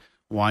reason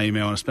why you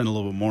may want to spend a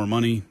little bit more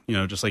money,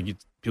 just like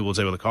people would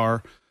say with a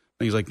car,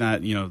 things like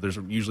that. There's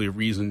usually a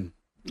reason.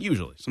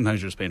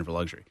 Sometimes you're just paying for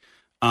luxury.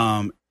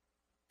 And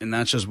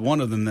that's just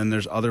one of them. Then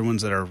there's other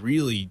ones that are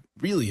really,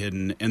 really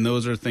hidden. And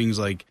those are things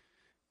like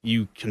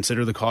you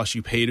consider the cost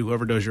you pay to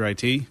whoever does your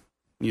IT.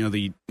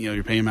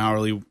 You're paying them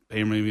hourly, pay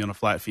them maybe on a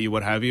flat fee,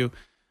 what have you.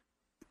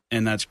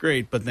 And that's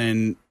great. But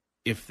then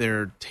if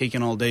they're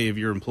taking all day of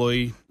your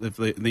employee, if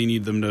they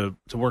need them to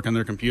work on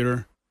their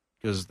computer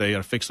because they got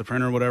to fix the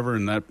printer or whatever,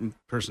 and that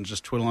person's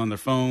just twiddling on their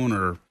phone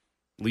or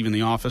leaving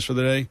the office for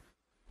the day,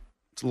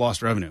 it's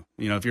lost revenue.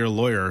 If you're a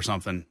lawyer or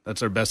something,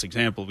 that's our best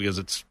example because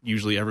it's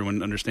usually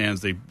everyone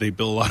understands they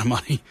bill a lot of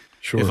money.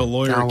 Sure. If a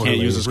lawyer can't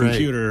use his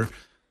computer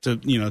to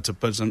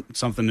put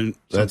something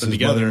that's his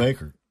together, money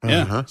maker.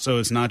 Yeah. So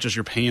it's not just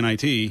you're paying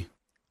IT,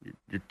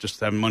 you're just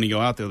having money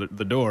go out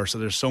the door. So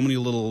there's so many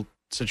little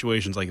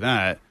situations like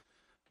that.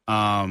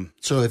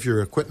 So if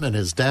your equipment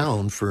is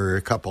down for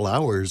a couple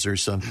hours or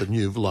something,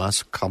 you've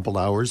lost a couple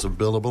hours of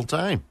billable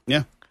time.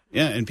 Yeah.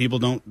 Yeah, and people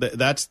don't.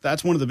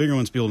 That's one of the bigger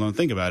ones people don't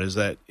think about is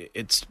that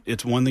it's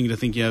one thing to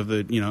think you have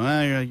the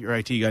your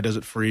IT guy does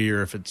it free,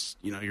 or if it's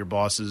your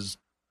boss's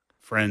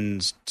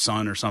friend's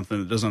son or something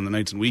that does it on the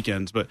nights and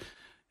weekends. But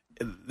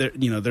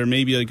there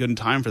may be a good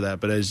time for that.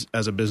 But as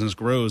a business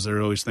grows, there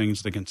are always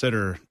things to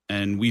consider,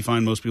 and we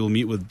find most people we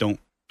meet with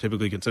don't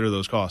typically consider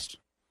those costs.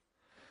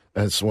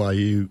 That's why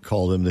you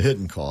call them the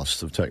hidden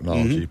costs of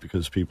technology,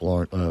 because people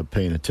aren't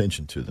paying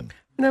attention to them.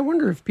 And I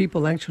wonder if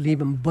people actually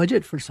even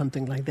budget for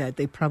something like that.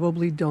 They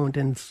probably don't.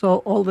 And so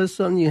all of a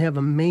sudden you have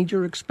a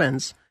major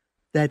expense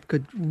that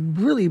could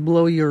really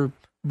blow your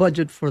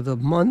budget for the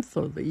month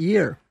or the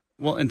year.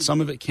 Well, and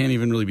some of it can't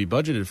even really be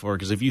budgeted for,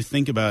 because if you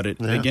think about it,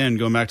 again,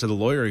 going back to the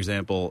lawyer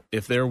example,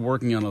 if they're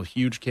working on a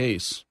huge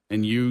case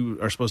and you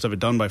are supposed to have it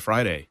done by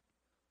Friday,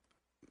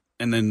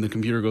 and then the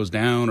computer goes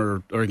down,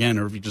 or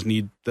if you just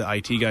need the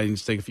IT guy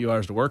needs to take a few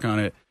hours to work on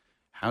it,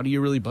 how do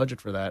you really budget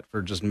for that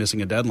for just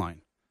missing a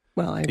deadline?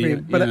 Well, I agree.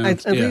 But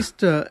at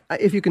least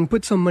if you can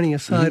put some money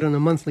aside on a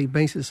monthly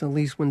basis, at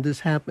least when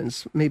this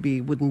happens, maybe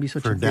it wouldn't be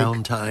such a big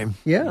downtime.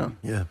 Yeah.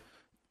 Yeah.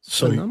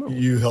 So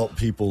you help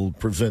people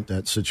prevent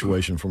that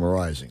situation from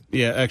arising.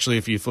 Yeah, actually,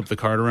 if you flip the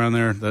card around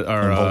there,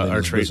 I'm holding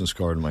this business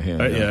card in my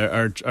hand.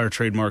 Our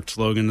trademarked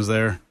slogan is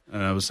there.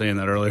 I was saying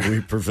that earlier.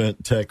 We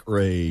prevent tech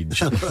rage.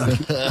 And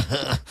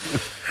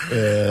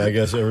I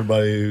guess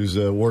everybody who's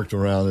worked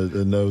around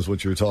it knows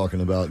what you're talking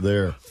about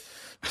there.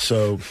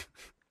 So,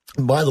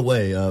 by the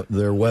way,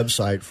 their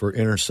website for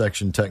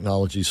Intersection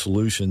Technology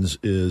Solutions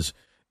is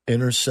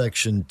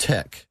Intersection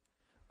Tech,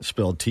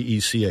 spelled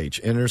T-E-C-H,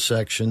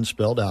 intersection,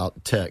 spelled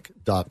out,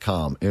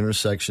 tech.com,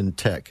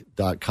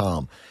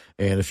 intersectiontech.com.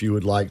 And if you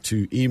would like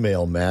to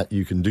email Matt,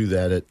 you can do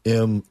that at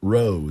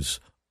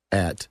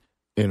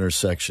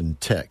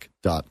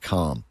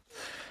mrose@intersectiontech.com.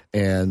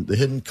 And the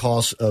hidden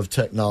costs of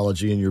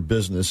technology in your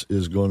business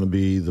is going to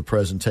be the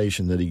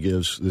presentation that he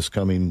gives this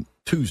coming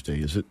Tuesday.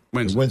 Is it?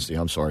 Wednesday,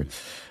 I'm sorry.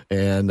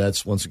 And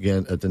that's, once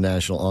again, at the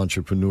National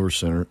Entrepreneur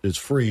Center. It's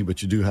free,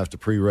 but you do have to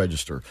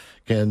pre-register.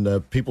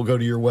 Can people go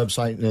to your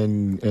website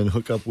and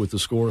hook up with the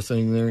SCORE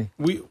thing there?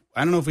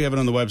 I don't know if we have it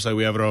on the website.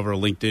 We have it over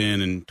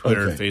LinkedIn and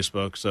Twitter and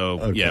Facebook.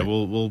 So, yeah,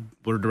 we're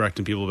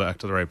directing people back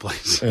to the right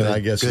place. And I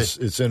guess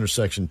it's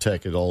Intersection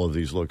Tech at all of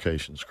these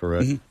locations,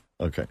 correct?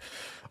 Mm-hmm. Okay.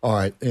 All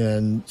right.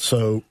 And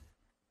so,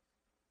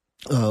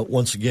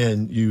 once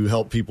again, you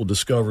help people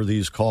discover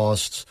these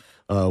costs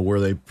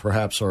where they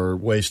perhaps are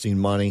wasting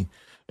money,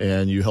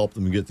 and you help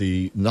them get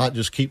not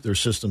just keep their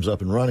systems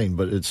up and running,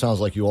 but it sounds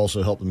like you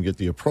also help them get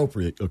the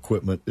appropriate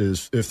equipment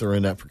if they're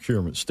in that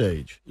procurement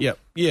stage. Yeah.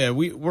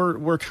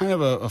 We're kind of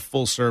a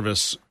full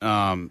service,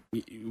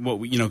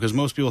 because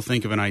most people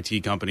think of an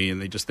IT company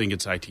and they just think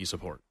it's IT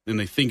support. And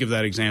they think of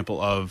that example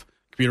of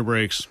computer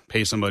breaks,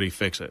 pay somebody,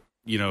 fix it,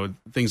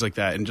 things like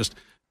that. And just,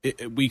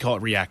 we call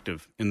it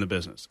reactive in the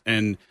business.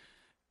 And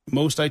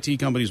most IT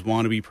companies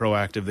want to be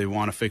proactive. They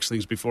want to fix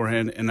things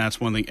beforehand. And that's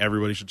one thing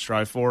everybody should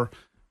strive for.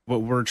 But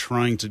we're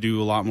trying to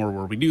do a lot more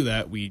where we do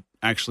that. We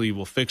actually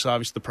will fix,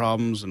 obviously, the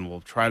problems, and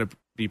we'll try to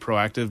be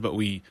proactive. But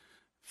we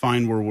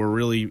find where we're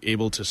really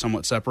able to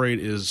somewhat separate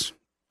is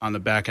on the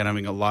back end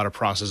having a lot of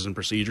processes and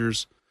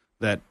procedures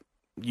that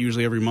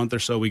usually every month or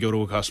so we go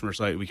to a customer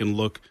site. We can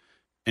look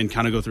and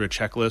kind of go through a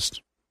checklist.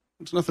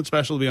 It's nothing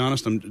special, to be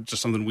honest.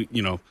 Just something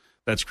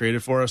that's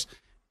created for us.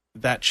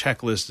 That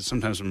checklist is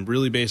sometimes some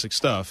really basic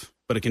stuff,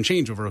 but it can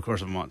change over the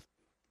course of a month.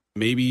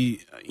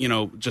 Maybe,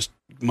 just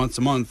month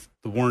to month,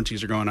 the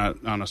warranties are going out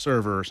on a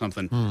server or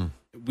something.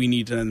 We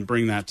need to then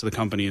bring that to the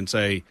company and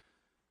say, you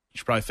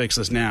should probably fix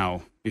this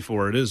now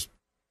before it is,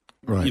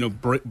 broken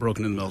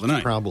in the middle of the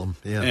night. Problem,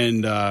 yeah.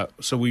 And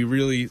so we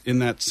really, in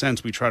that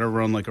sense, we try to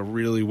run like a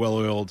really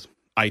well-oiled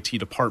IT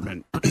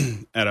department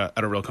at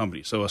a real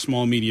company. So a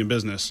small, medium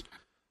business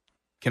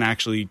can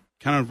actually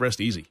kind of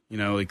rest easy.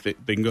 Like they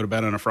can go to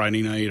bed on a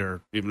Friday night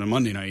or even a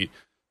Monday night,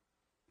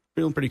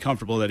 feeling pretty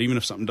comfortable that even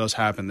if something does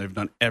happen, they've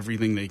done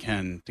everything they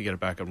can to get it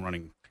back up and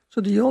running. So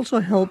do you also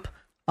help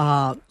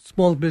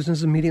small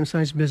business and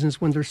medium-sized business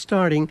when they're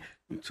starting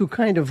to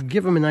kind of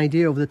give them an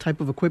idea of the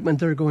type of equipment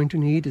they're going to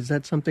need? Is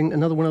that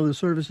another one of the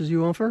services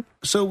you offer?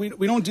 So we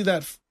don't do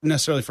that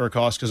necessarily for a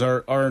cost, because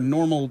our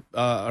normal,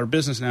 our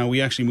business now,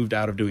 we actually moved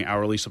out of doing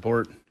hourly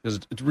support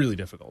because it's really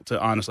difficult.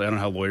 Honestly, I don't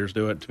know how lawyers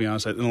do it, to be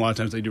honest. And a lot of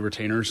times they do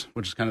retainers,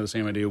 which is kind of the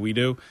same idea we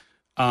do.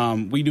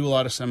 We do a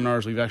lot of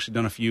seminars. We've actually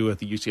done a few at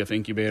the UCF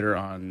Incubator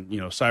on,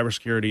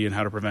 cybersecurity and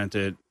how to prevent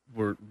it.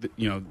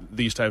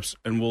 These types,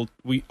 and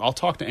I'll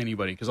talk to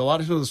anybody, because a lot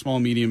of people with small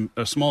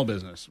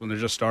business, when they're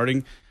just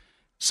starting,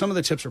 some of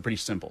the tips are pretty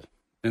simple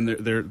and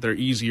they're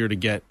easier to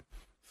get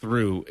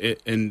through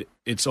it. And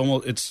it's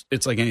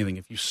like anything.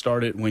 If you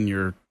start it when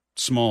you're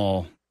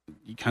small,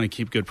 you kind of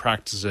keep good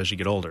practices as you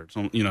get older.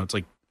 It's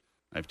like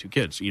I have 2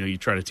 kids. You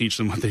try to teach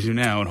them what they do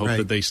now and hope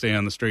that they stay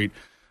on the straight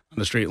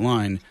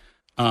line.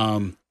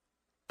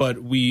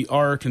 But we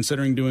are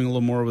considering doing a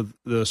little more with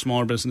the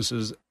smaller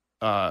businesses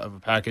of a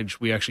package.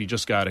 We actually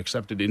just got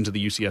accepted into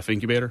the UCF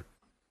Incubator.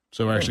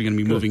 So we're actually going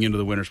to be moving into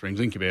the Winter Springs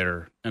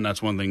Incubator. And that's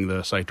one thing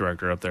the site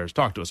director up there has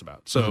talked to us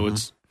about. So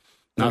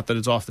Not that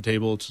it's off the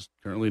table. It's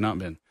currently not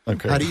been.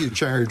 Okay. How do you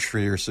charge for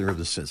your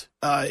services?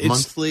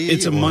 Monthly?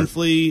 It's a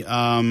monthly.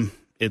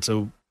 It's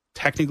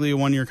technically a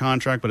 1-year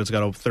contract, but it's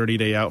got a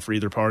 30-day out for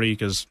either party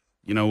because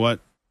you know what?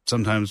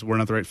 Sometimes we're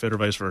not the right fit or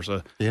vice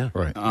versa. Yeah.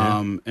 Right.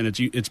 And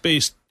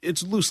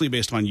it's loosely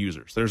based on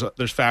users.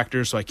 There's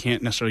factors, so I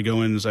can't necessarily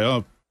go in and say,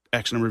 oh,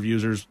 X number of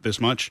users, this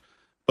much.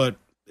 But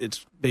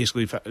it's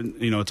basically,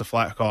 it's a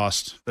flat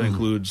cost that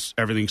includes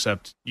everything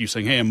except you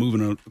saying, hey, I'm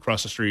moving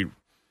across the street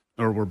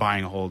or we're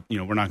buying a whole,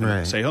 we're not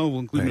going to say, oh, we'll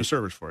include new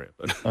service for you.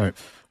 But all right.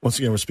 Once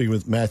again, we're speaking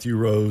with Matthew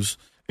Rose,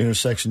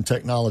 Intersection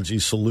Technology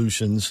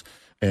Solutions,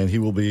 and he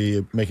will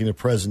be making a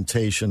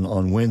presentation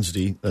on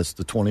Wednesday. That's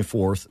the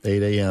 24th,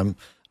 8 a.m.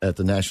 at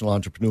the National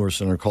Entrepreneur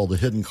Center called The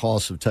Hidden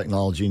Costs of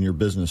Technology in Your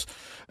Business.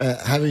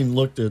 Having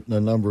looked at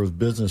a number of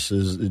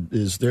businesses,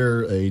 is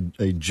there a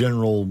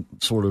general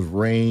sort of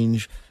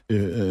range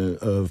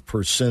of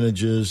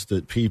percentages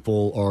that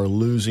people are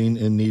losing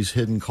in these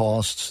hidden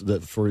costs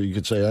that you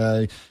could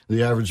say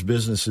the average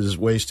business is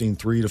wasting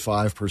 3 to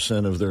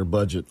 5% of their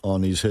budget on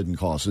these hidden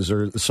costs? Is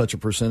there such a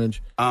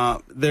percentage?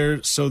 Because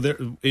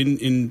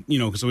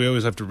we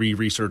always have to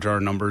research our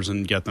numbers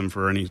and get them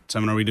for any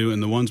seminar we do.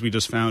 And the ones we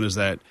just found is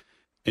that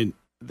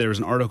there's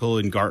an article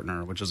in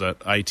Gartner, which is an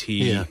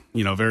IT,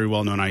 very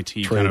well-known IT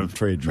trade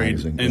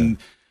magazine, and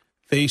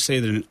they say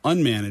that an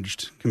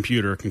unmanaged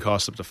computer can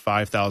cost up to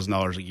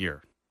 $5,000 a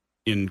year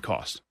in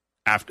cost,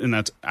 and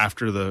that's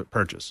after the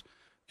purchase.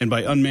 And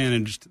by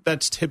unmanaged,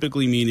 that's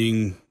typically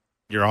meaning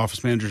your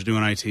office manager's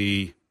doing IT,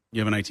 you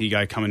have an IT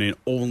guy coming in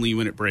only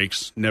when it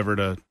breaks, never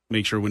to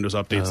make sure Windows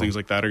updates, things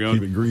like that are going.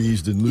 Keep it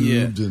greased and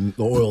lubed and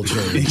the oil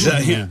change.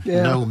 Exactly.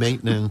 Yeah. No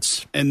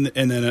maintenance. And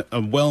then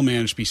a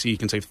well-managed PC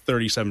can save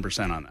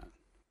 37% on that.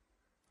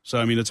 So,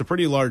 I mean, it's a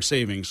pretty large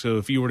savings. So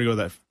if you were to go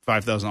that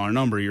 $5,000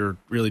 number, you're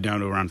really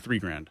down to around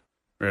 $3,000,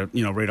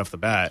 right off the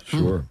bat.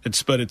 Sure. But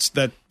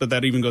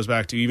that even goes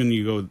back to even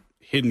you go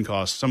hidden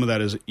costs. Some of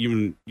that is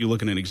even you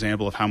look at an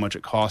example of how much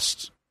it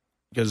costs,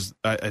 because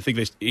I think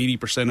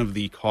 80% of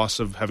the costs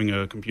of having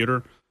a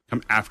computer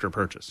come after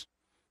purchase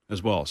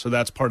as well. So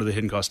that's part of the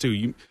hidden cost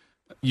too.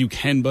 You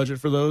can budget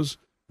for those,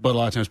 but a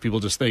lot of times people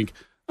just think,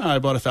 I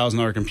bought a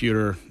 $1,000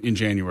 computer in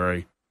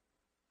January,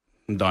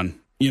 I'm done.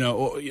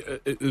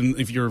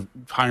 If you're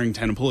hiring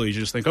 10 employees,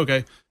 you just think,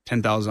 okay,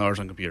 $10,000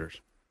 on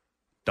computers,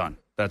 done.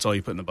 That's all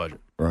you put in the budget.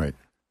 Right.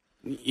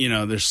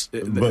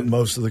 But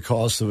most of the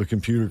costs of a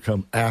computer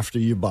come after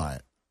you buy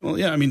it. Well,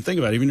 yeah, I mean, think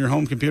about it. Even your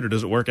home computer,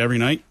 does it work every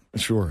night?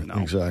 Sure, no.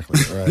 Exactly.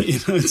 Right.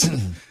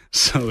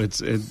 So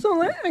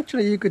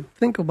actually, you could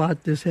think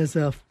about this as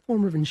a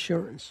form of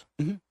insurance,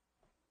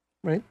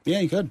 right? Yeah,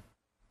 you could.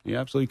 You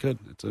absolutely could.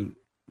 It's a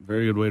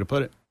very good way to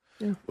put it.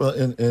 Yeah. Well,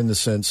 in the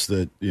sense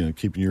that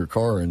keeping your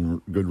car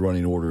in good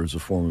running order is a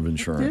form of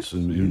insurance,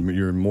 and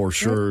you're more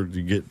sure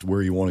to get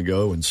where you want to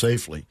go and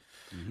safely.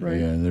 Right.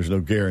 And there's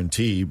no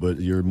guarantee, but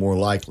you're more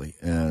likely,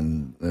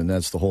 and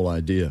that's the whole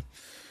idea.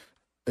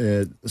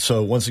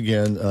 So once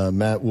again,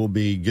 Matt will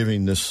be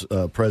giving this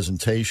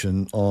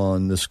presentation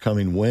on this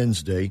coming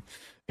Wednesday.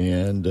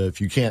 And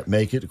if you can't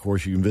make it, of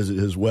course, you can visit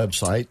his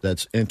website.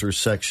 That's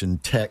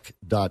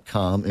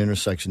intersectiontech.com,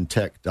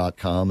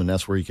 intersectiontech.com. And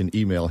that's where you can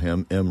email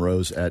him,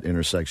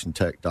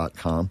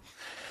 mrose@intersectiontech.com.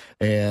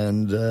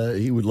 And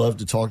he would love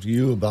to talk to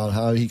you about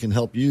how he can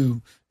help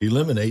you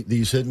eliminate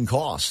these hidden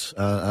costs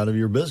out of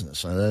your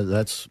business.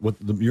 That's what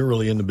you're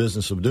really in the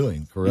business of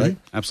doing, correct?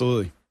 Mm-hmm.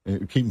 Absolutely.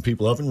 Keeping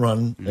people up and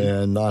running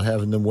and not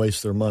having them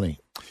waste their money.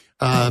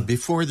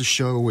 Before the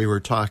show, we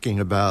were talking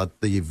about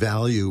the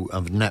value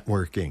of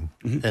networking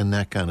and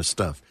that kind of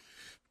stuff.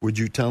 Would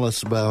you tell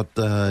us about,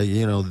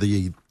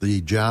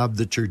 the job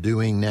that you're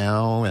doing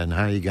now and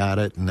how you got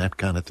it and that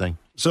kind of thing?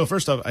 So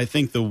first off, I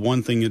think the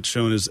one thing it's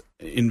shown is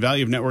in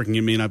value of networking,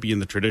 it may not be in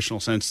the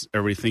traditional sense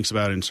everybody thinks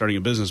about in starting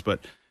a business,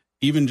 but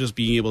even just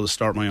being able to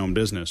start my own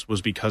business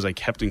was because I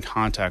kept in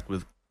contact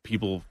with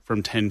people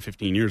from 10,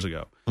 15 years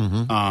ago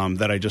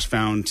that I just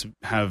found to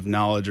have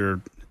knowledge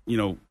or,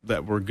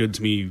 that were good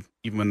to me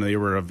even when they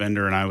were a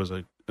vendor and I was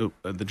at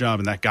the job,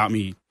 and that got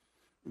me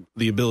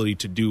the ability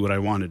to do what I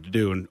wanted to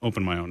do and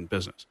open my own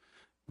business.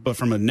 But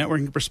from a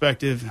networking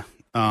perspective,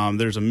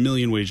 there's a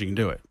million ways you can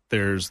do it.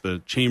 There's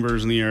the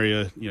chambers in the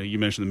area. You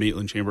mentioned the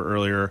Maitland Chamber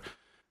earlier.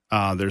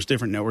 There's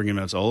different networking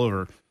events all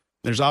over.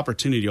 There's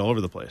opportunity all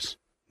over the place.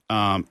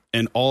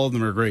 And all of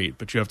them are great,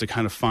 but you have to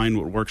kind of find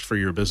what works for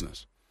your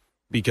business.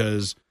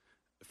 Because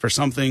for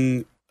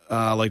something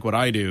like what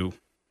I do,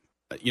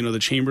 the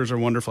chambers are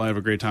wonderful. I have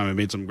a great time. I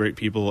made some great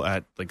people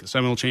at like the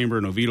Seminole Chamber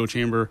and Oviedo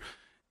Chamber,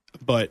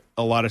 but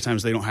a lot of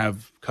times they don't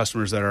have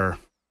customers that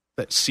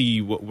see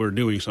what we're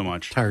doing so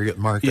much. Target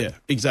market. Yeah,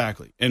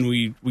 exactly. And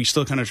we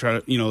still kind of try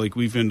to,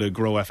 we've been to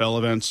Grow FL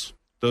events.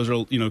 Those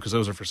are, because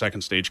those are for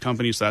second stage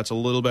companies. So that's a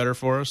little better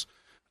for us.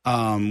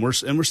 We're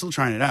still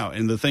trying it out.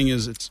 And the thing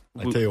is,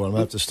 I tell you what, I'm going to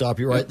have to stop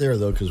you right there,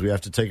 though, because we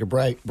have to take a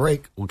break.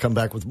 We'll come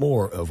back with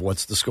more of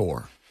What's the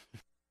Score?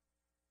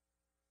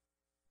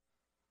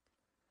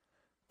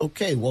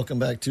 Okay, welcome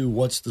back to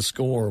What's the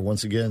Score?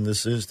 Once again,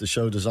 this is the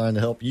show designed to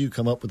help you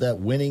come up with that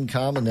winning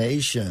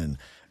combination.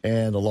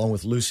 And along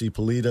with Lucy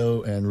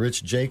Polito and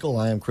Rich Jekyll,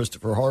 I am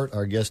Christopher Hart.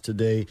 Our guest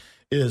today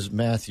is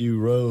Matthew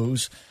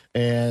Rose.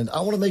 And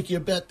I want to make you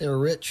a bet there,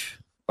 Rich.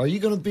 Are you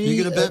going to be...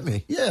 You going to bet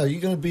me? Yeah, are you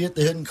going to be at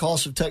the Hidden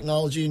Costs of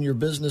Technology in your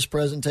business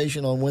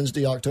presentation on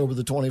Wednesday, October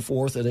the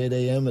 24th at 8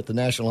 a.m. at the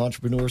National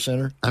Entrepreneur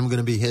Center? I'm going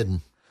to be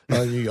hidden.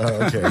 Okay,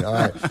 all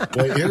right.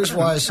 Well, here's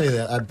why I say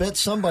that. I bet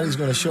somebody's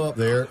going to show up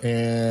there,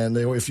 and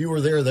if you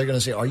were there, they're going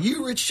to say, "Are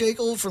you Rich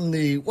Jekyll from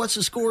the What's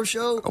the Score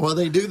show?" Well,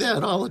 they do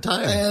that all the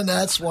time. And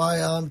that's why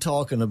I'm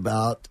talking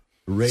about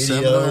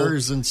radio.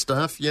 Seminars and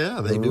stuff.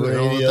 Yeah, they do it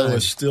all the Radio time.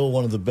 is still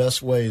one of the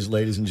best ways,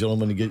 ladies and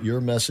gentlemen, to get your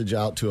message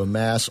out to a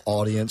mass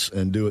audience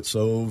and do it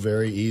so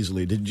very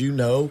easily. Did you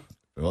know?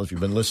 Well, if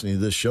you've been listening to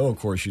this show, of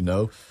course you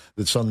know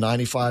that some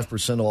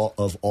 95%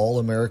 of all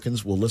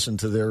Americans will listen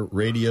to their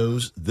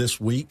radios this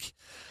week.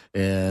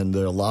 And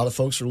a lot of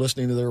folks are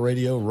listening to their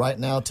radio right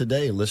now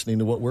today, listening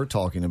to what we're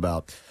talking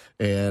about.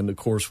 And, of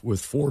course,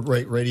 with 4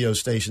 great radio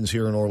stations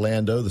here in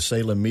Orlando, the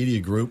Salem Media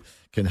Group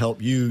can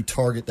help you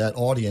target that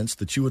audience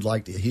that you would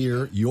like to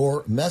hear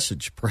your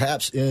message,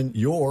 perhaps in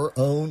your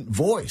own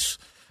voice.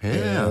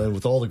 Yeah. And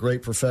with all the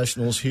great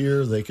professionals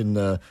here, they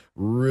can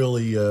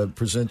really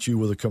present you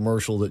with a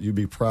commercial that you'd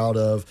be proud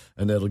of,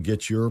 and that'll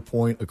get your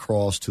point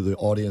across to the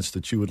audience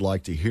that you would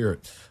like to hear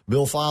it.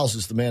 Bill Files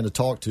is the man to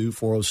talk to,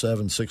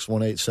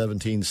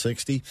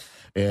 407-618-1760.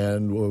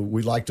 And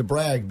we like to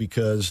brag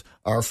because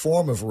our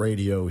form of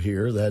radio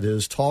here, that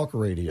is talk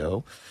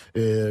radio,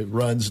 it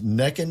runs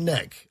neck and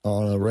neck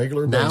on a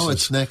regular basis. Now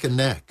it's neck and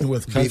neck.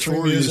 With country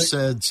Before music. You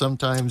said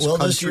sometimes Well,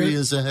 country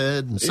is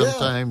ahead and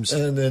sometimes...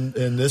 Yeah.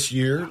 And this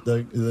year,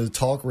 the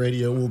talk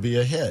radio will be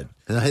ahead.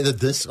 Okay,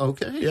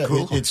 Yeah,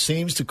 cool. it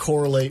seems to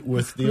correlate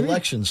with the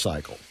election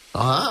cycle.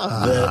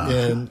 Ah. That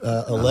in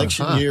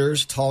election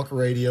years, talk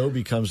radio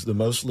becomes the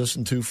most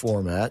listened to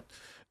format.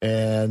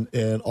 And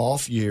in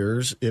off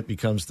years, it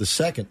becomes the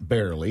second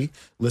barely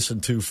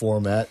listened to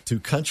format to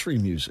country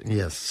music.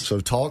 Yes.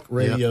 So talk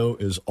radio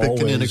is Picking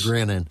always and a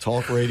grinning.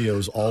 Talk radio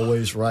is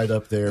always right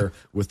up there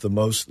with the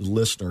most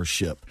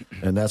listenership,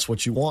 and that's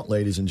what you want,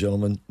 ladies and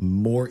gentlemen.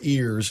 More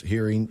ears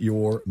hearing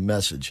your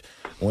message.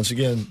 Once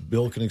again,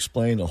 Bill can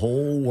explain the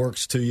whole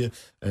works to you,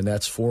 and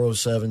that's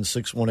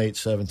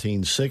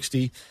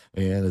 407-618-1760.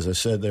 And as I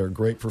said, they're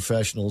great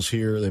professionals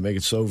here. They make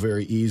it so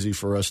very easy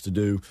for us to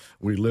do.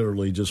 We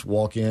literally just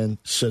walk in,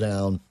 sit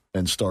down,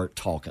 and start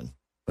talking.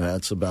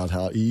 That's about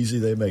how easy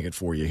they make it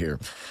for you here.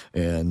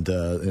 And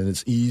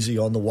it's easy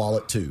on the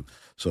wallet, too.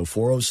 So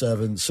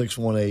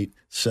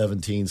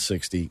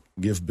 407-618-1760.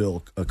 Give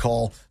Bill a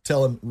call.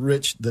 Tell him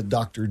Rich the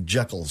Dr.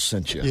 Jekyll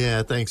sent you.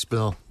 Yeah, thanks,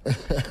 Bill.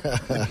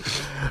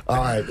 All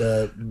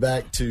right,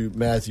 back to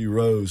Matthew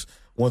Rose.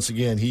 Once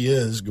again, he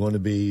is going to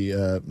be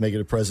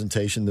making a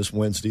presentation this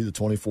Wednesday, the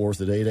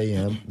 24th at 8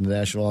 a.m. in the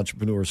National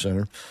Entrepreneur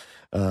Center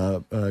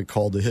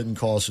called The Hidden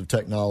Costs of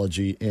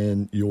Technology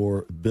in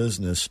Your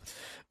Business.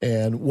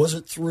 And was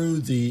it through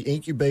the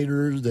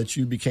incubator that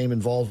you became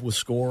involved with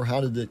SCORE? How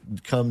did it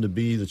come to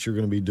be that you're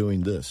going to be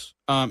doing this?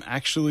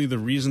 Actually, the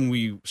reason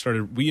we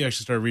actually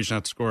started reaching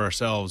out to SCORE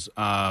ourselves.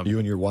 You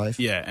and your wife?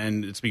 Yeah,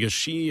 and it's because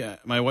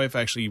my wife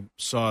actually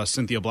saw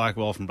Cynthia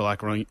Blackwell from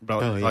Black Rain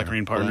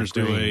Partners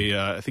do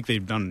I think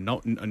they've done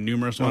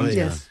numerous ones.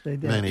 yeah. Yes, they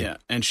did. Many. Yeah,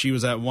 and she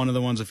was at one of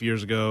the ones a few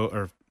years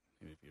ago,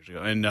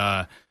 and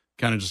kind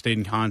of just stayed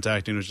in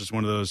contact, and it was just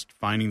one of those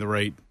finding the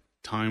right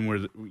time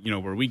where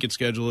we could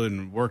schedule it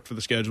and worked for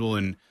the schedule.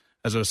 And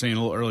as I was saying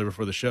a little earlier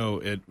before the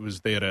show,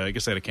 they had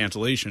a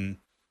cancellation,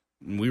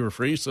 and we were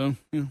free, so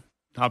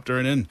hopped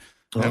right in.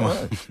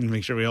 Right.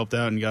 Make sure we helped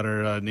out and got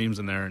our names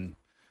in there, and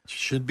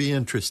Should be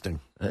interesting.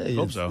 Hey,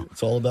 hope so.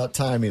 It's all about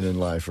timing in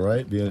life,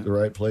 right? Being at the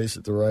right place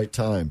at the right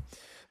time.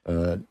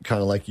 Kind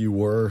of like you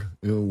were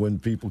when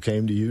people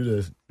came to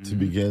you to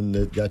begin,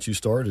 that got you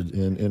started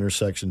in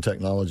Intersection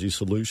Technology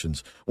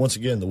Solutions. Once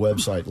again, the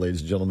website,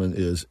 ladies and gentlemen,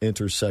 is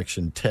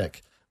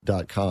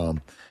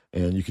intersectiontech.com.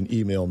 And you can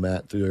email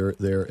Matt there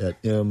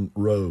at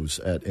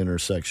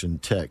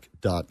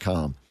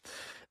mrose@intersectiontech.com.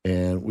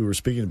 And we were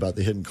speaking about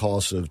the hidden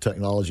costs of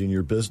technology in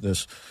your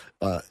business.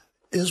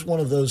 Is one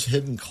of those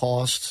hidden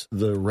costs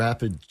the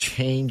rapid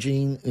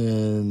changing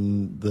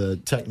in the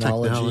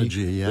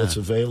technology that's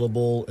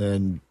available,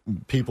 and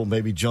people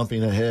maybe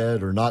jumping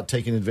ahead or not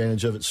taking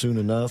advantage of it soon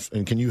enough?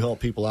 And can you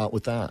help people out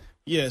with that?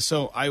 Yeah,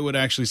 so I would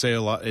actually say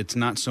a lot. It's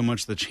not so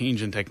much the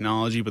change in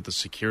technology, but the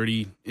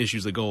security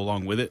issues that go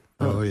along with it.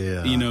 Oh,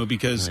 yeah.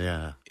 Because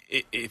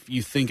if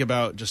you think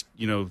about just,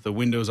 the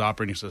Windows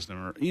operating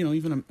system, or,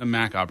 even a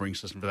Mac operating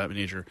system for that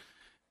nature,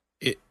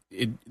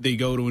 they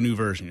go to a new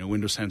version.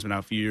 Windows 10's been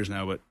out for years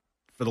now, but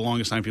for the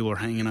longest time, people are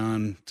hanging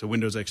on to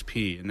Windows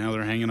XP, and now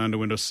they're hanging on to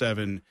Windows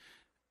 7,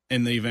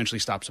 and they eventually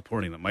stop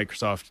supporting them.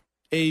 Microsoft,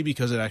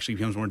 because it actually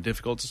becomes more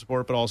difficult to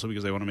support, but also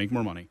because they want to make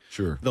more money.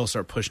 Sure. They'll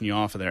start pushing you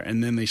off of there,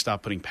 and then they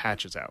stop putting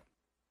patches out,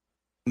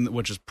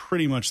 which is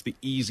pretty much the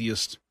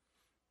easiest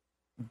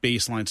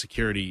baseline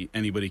security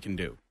anybody can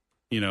do.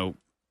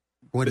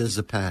 What is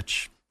a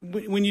patch?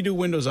 When you do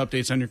Windows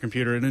updates on your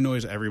computer, it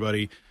annoys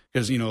everybody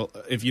because,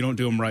 if you don't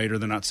do them right or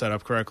they're not set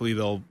up correctly,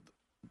 they'll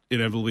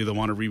inevitably they'll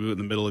want to reboot in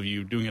the middle of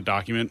you doing a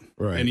document.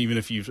 Right. And even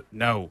if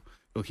it'll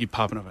keep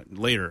popping up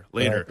later.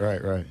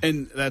 Right.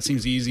 And that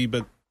seems easy,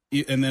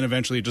 and then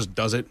eventually it just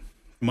does it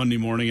Monday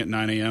morning at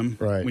 9 a.m.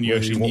 Right. When you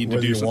actually need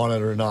to do you something. want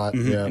it or not.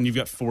 Mm-hmm. Yeah. And you've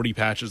got 40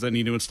 patches that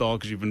need to install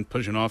because you've been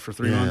pushing off for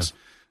 3 months.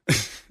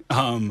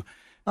 I'm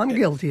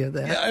guilty of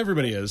that. Yeah,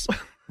 everybody is.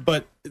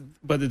 But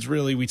it's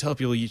really, we tell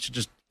people you should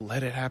just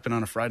let it happen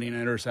on a Friday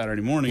night or a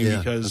Saturday morning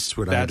because that's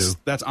what I do.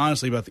 That's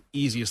honestly about the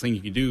easiest thing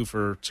you can do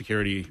for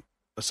security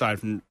aside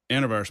from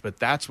antivirus. But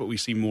that's what we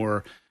see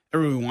more.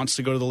 Everyone wants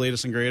to go to the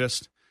latest and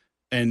greatest.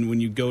 And when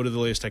you go to the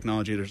latest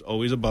technology, there's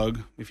always a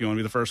bug if you want to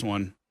be the first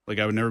one. Like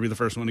I would never be the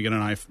first one to get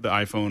the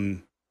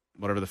iPhone,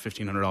 whatever the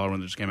 $1,500 one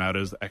that just came out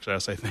is, the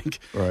XS, I think.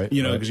 Right.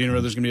 Because you know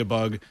there's going to be a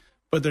bug.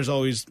 But there's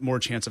always more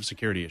chance of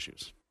security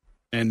issues.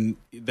 And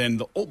then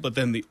the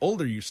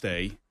older you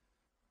stay,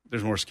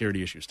 there's more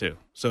security issues too.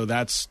 So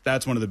that's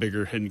one of the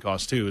bigger hidden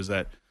costs too. Is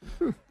that,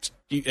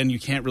 and you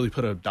can't really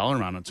put a dollar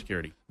amount on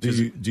security.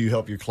 Do you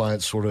help your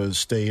clients sort of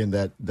stay in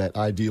that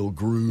ideal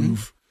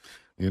groove? Mm-hmm.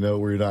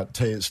 Where you're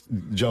not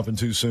jumping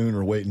too soon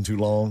or waiting too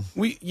long.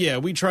 We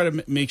try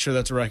to make sure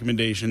that's a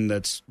recommendation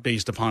that's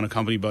based upon a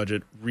company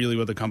budget. Really,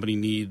 what the company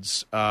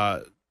needs.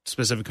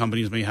 Specific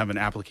companies may have an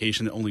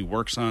application that only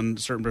works on a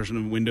certain version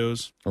of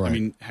Windows. Right. I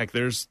mean, heck,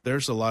 there's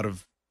a lot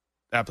of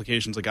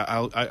applications. Like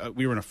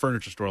we were in a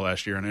furniture store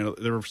last year, and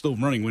they were still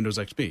running Windows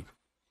XP. It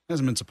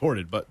hasn't been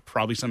supported, but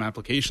probably some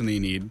application they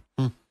need.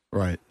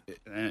 Right.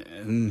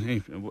 And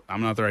hey,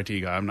 I'm not their IT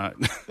guy. I'm not.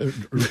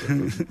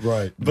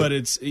 Right. But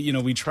it's,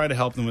 we try to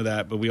help them with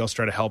that, but we also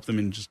try to help them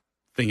in just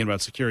thinking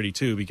about security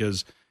too,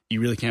 because you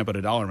really can't put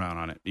a dollar amount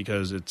on it,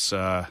 because it's,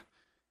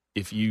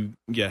 if you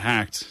get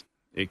hacked,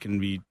 it can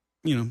be,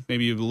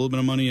 maybe a little bit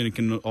of money, and it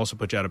can also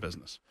put you out of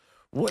business.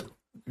 What?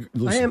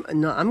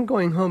 I'm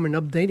going home and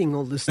updating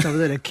all this stuff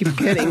that I keep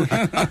getting.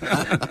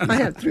 I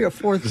have 3 or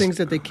 4 things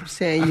that they keep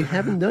saying, you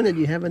haven't done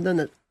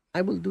it.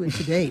 I will do it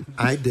today.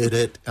 I did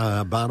it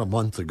about a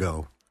month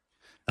ago.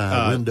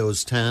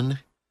 Windows 10,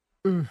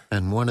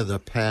 and one of the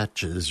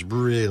patches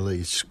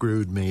really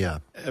screwed me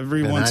up.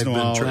 Every once in a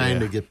while, I've been trying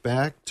to get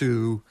back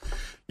to,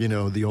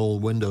 the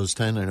old Windows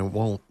 10, and it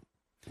won't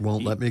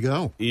let me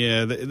go.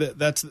 Yeah,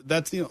 that's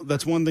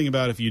one thing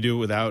about if you do it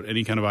without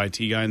any kind of IT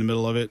guy in the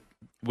middle of it.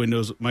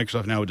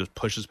 Microsoft now just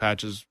pushes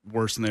patches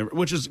worse than they were,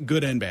 which is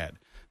good and bad.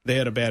 They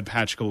had a bad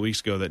patch a couple weeks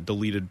ago that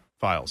deleted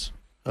files.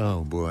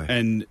 Oh boy!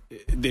 And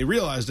they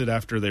realized it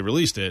after they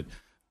released it,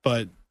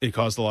 but it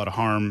caused a lot of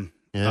harm.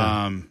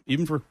 Yeah.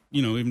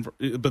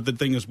 But the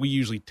thing is, we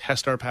usually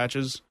test our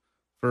patches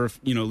for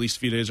at least a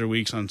few days or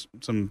weeks on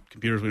some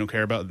computers we don't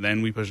care about.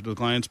 Then we push it to the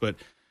clients, but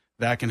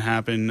that can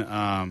happen.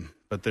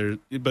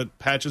 But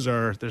patches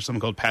there's something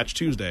called Patch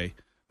Tuesday.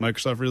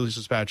 Microsoft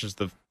releases patches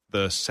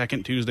the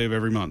second Tuesday of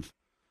every month.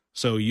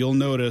 So you'll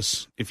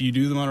notice if you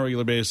do them on a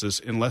regular basis,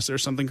 unless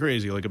there's something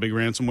crazy like a big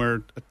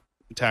ransomware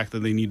attack that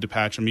they need to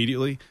patch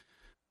immediately,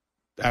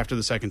 after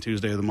the second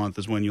Tuesday of the month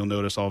is when you'll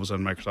notice all of a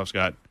sudden Microsoft's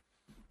got,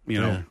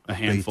 a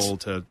handful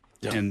to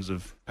tens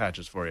of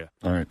patches for you.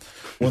 All right.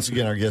 Once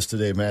again, our guest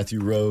today,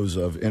 Matthew Rose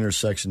of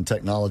Intersection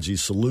Technology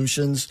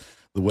Solutions,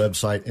 the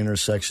website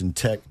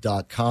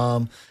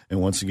intersectiontech.com. And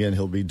once again,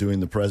 he'll be doing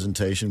the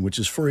presentation, which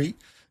is free.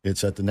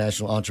 It's at the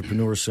National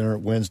Entrepreneur Center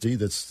Wednesday.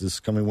 That's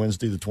this coming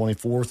Wednesday, the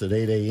 24th at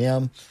 8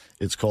 a.m.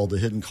 It's called The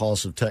Hidden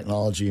Costs of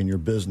Technology in Your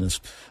Business.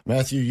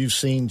 Matthew, you've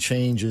seen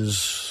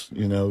changes,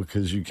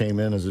 because you came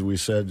in, as we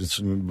said, it's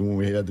when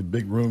we had the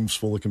big rooms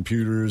full of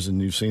computers,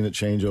 and you've seen it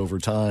change over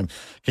time.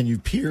 Can you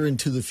peer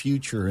into the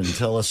future and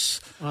tell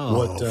us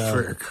what...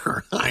 for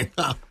crying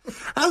out.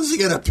 How's he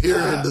going to peer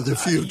into the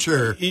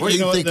future? What do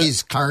you think,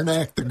 he's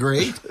Karnak the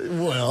Great?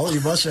 Well,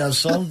 you must have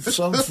some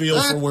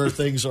feel for where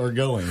things are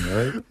going,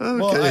 right? Okay.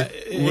 Well,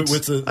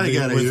 I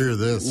got to hear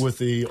this. With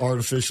the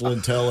artificial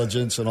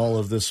intelligence and all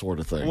of this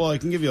sort of thing. Well, I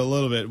can give you a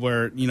little bit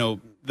where,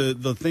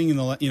 the thing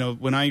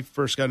when I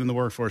first got in the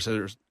workforce,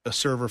 there's a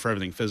server for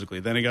everything physically.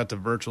 Then I got to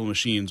virtual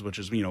machines, which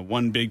is,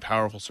 one big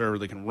powerful server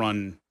that can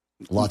run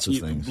lots of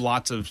things,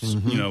 lots of,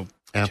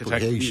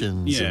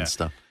 applications and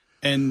stuff.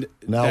 And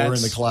now we're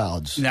in the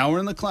clouds. Now we're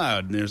in the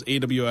cloud, and there's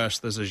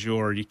AWS, there's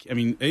Azure.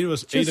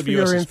 AWS. Just for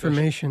your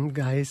information,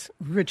 guys,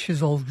 Rich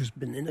has always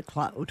been in the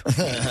cloud.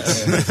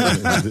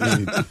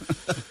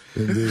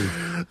 Indeed.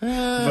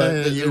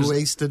 But you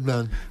wasted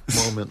my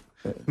moment.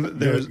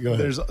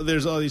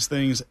 There's all these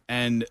things,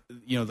 and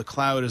the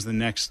cloud is the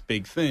next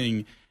big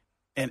thing,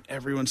 and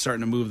everyone's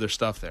starting to move their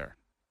stuff there.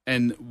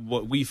 And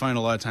what we find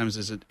a lot of times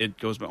is it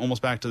goes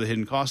almost back to the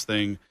hidden cost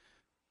thing.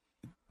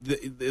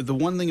 The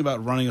one thing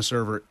about running a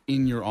server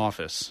in your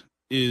office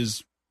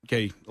is,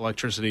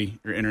 electricity,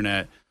 your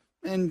internet,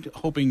 and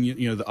hoping the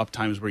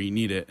uptimes where you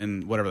need it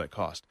and whatever that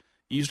cost.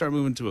 You start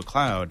moving to a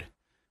cloud,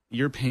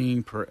 you're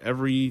paying per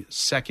every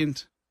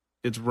second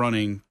it's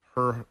running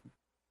per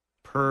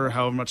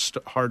however much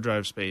hard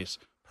drive space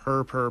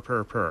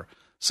per.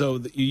 So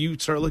you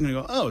start looking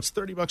and go, it's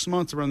 $30 a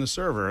month to run the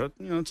server.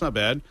 It's not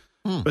bad.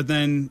 But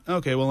then,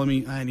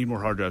 I need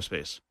more hard drive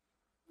space.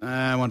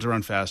 I want to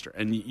run faster.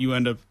 And you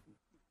end up,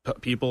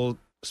 people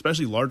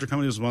especially larger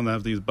companies, the one that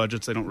have these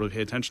budgets they don't really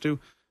pay attention to,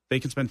 they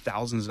can spend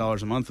thousands of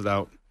dollars a month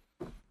without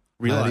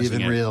realizing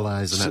Not even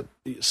realizing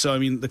it. So, I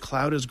mean, the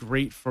cloud is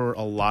great for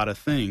a lot of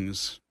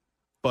things,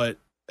 and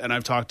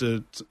I've talked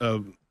to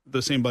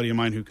the same buddy of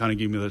mine who kind of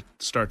gave me the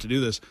start to do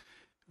this.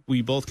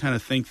 We both kind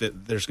of think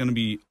that there's going to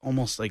be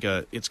almost like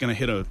it's going to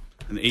hit an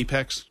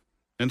apex,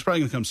 and it's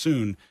probably going to come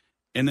soon.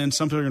 And then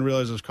some people are going to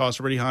realize those costs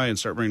are pretty high and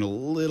start bringing a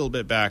little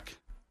bit back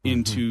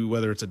into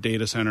whether it's a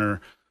data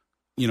center,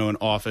 an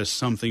office,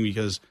 something,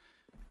 because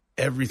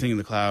everything in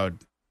the cloud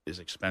is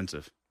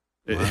expensive.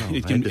 Wow,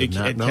 it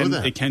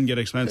can get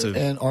expensive.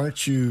 And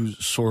aren't you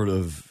sort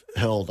of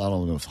held, I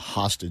don't know if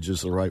hostage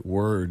is the right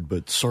word,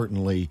 but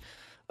certainly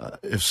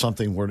if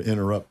something were to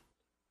interrupt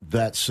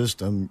that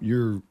system,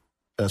 you're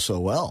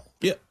SOL.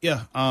 Yeah.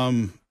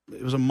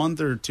 It was a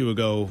month or two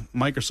ago,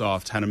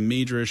 Microsoft had a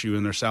major issue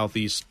in their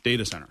Southeast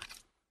data center.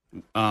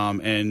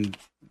 And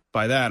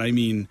by that, I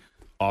mean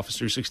Office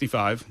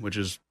 365, which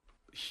is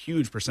a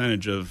huge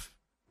percentage of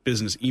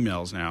business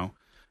emails now.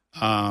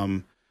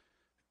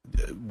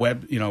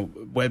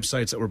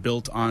 Websites that were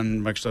built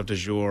on Microsoft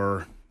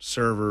Azure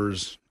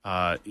servers,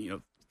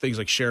 things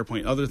like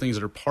SharePoint, other things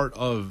that are part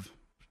of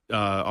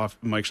off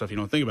Microsoft you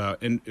don't think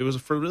about. And it was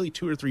for really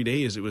 2 or 3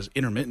 days, it was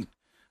intermittent.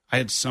 I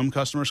had some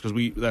customers,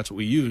 because that's what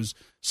we use,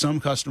 some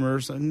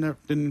customers that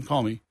didn't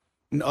call me,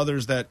 and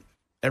others that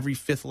every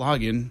fifth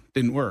login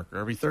didn't work, or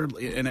every third,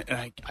 and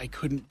I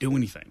couldn't do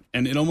anything.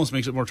 And it almost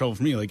makes it more trouble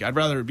for me. Like, I'd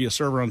rather it be a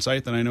server on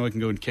site than I know I can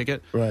go and kick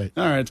it. Right.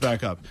 All right, it's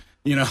back up.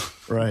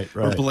 Right.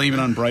 Or blame it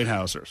on Bright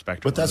House or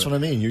Spectrum. But that's what I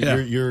mean.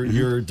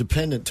 You're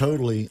dependent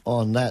totally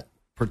on that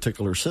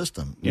particular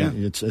system. Yeah.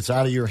 It's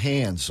out of your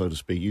hands, so to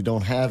speak. You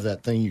don't have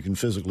that thing you can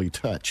physically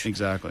touch.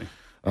 Exactly.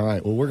 All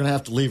right. Well, we're going to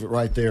have to leave it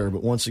right there.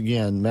 But once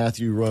again,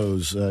 Matthew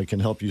Rose can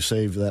help you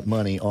save that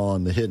money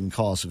on the hidden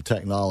costs of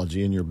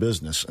technology in your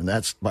business. And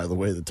that's, by the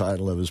way, the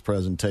title of his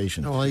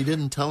presentation. Well, he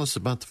didn't tell us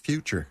about the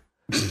future.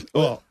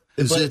 Well,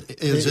 Is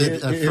it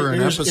for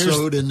an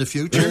episode in the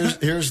future?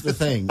 Here's the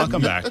thing. I'll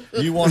come back.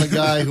 You want a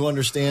guy who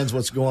understands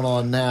what's going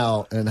on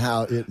now and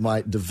how it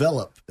might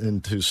develop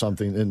into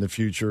something in the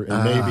future,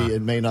 and maybe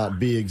it may not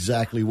be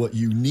exactly what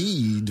you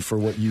need for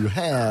what you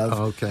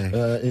have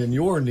in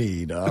your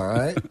need, all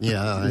right?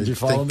 Yeah. Did you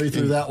follow me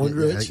through that one,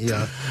 Rich?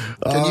 Yeah.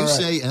 Can you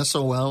say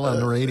SOL on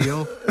the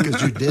radio?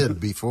 Because you did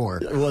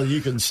before. Well,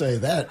 you can say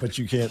that, but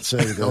you can't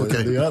say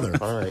the other.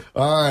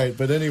 All right.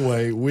 But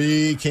anyway,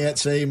 we can't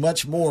say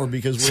much more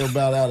because we're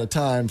about out of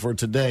time for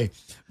today.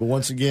 But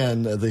once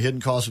again, the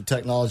hidden cost of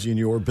technology in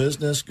your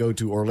business, go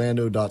to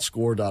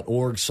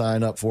orlando.score.org.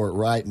 Sign up for it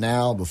right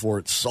now before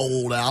it's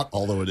sold out,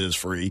 although it is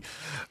free,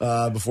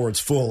 before it's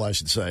full, I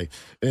should say.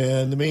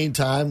 In the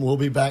meantime, we'll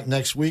be back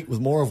next week with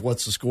more of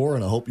What's the Score,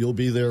 and I hope you'll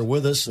be there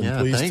with us. And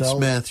please thanks,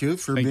 Matthew,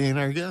 for being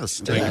our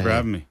guest. Thank you for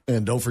having me.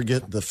 And don't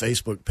forget the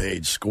Facebook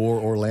page, Score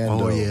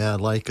Orlando. Oh, yeah,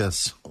 like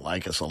us.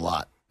 Like us a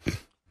lot.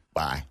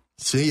 Bye.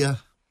 See ya.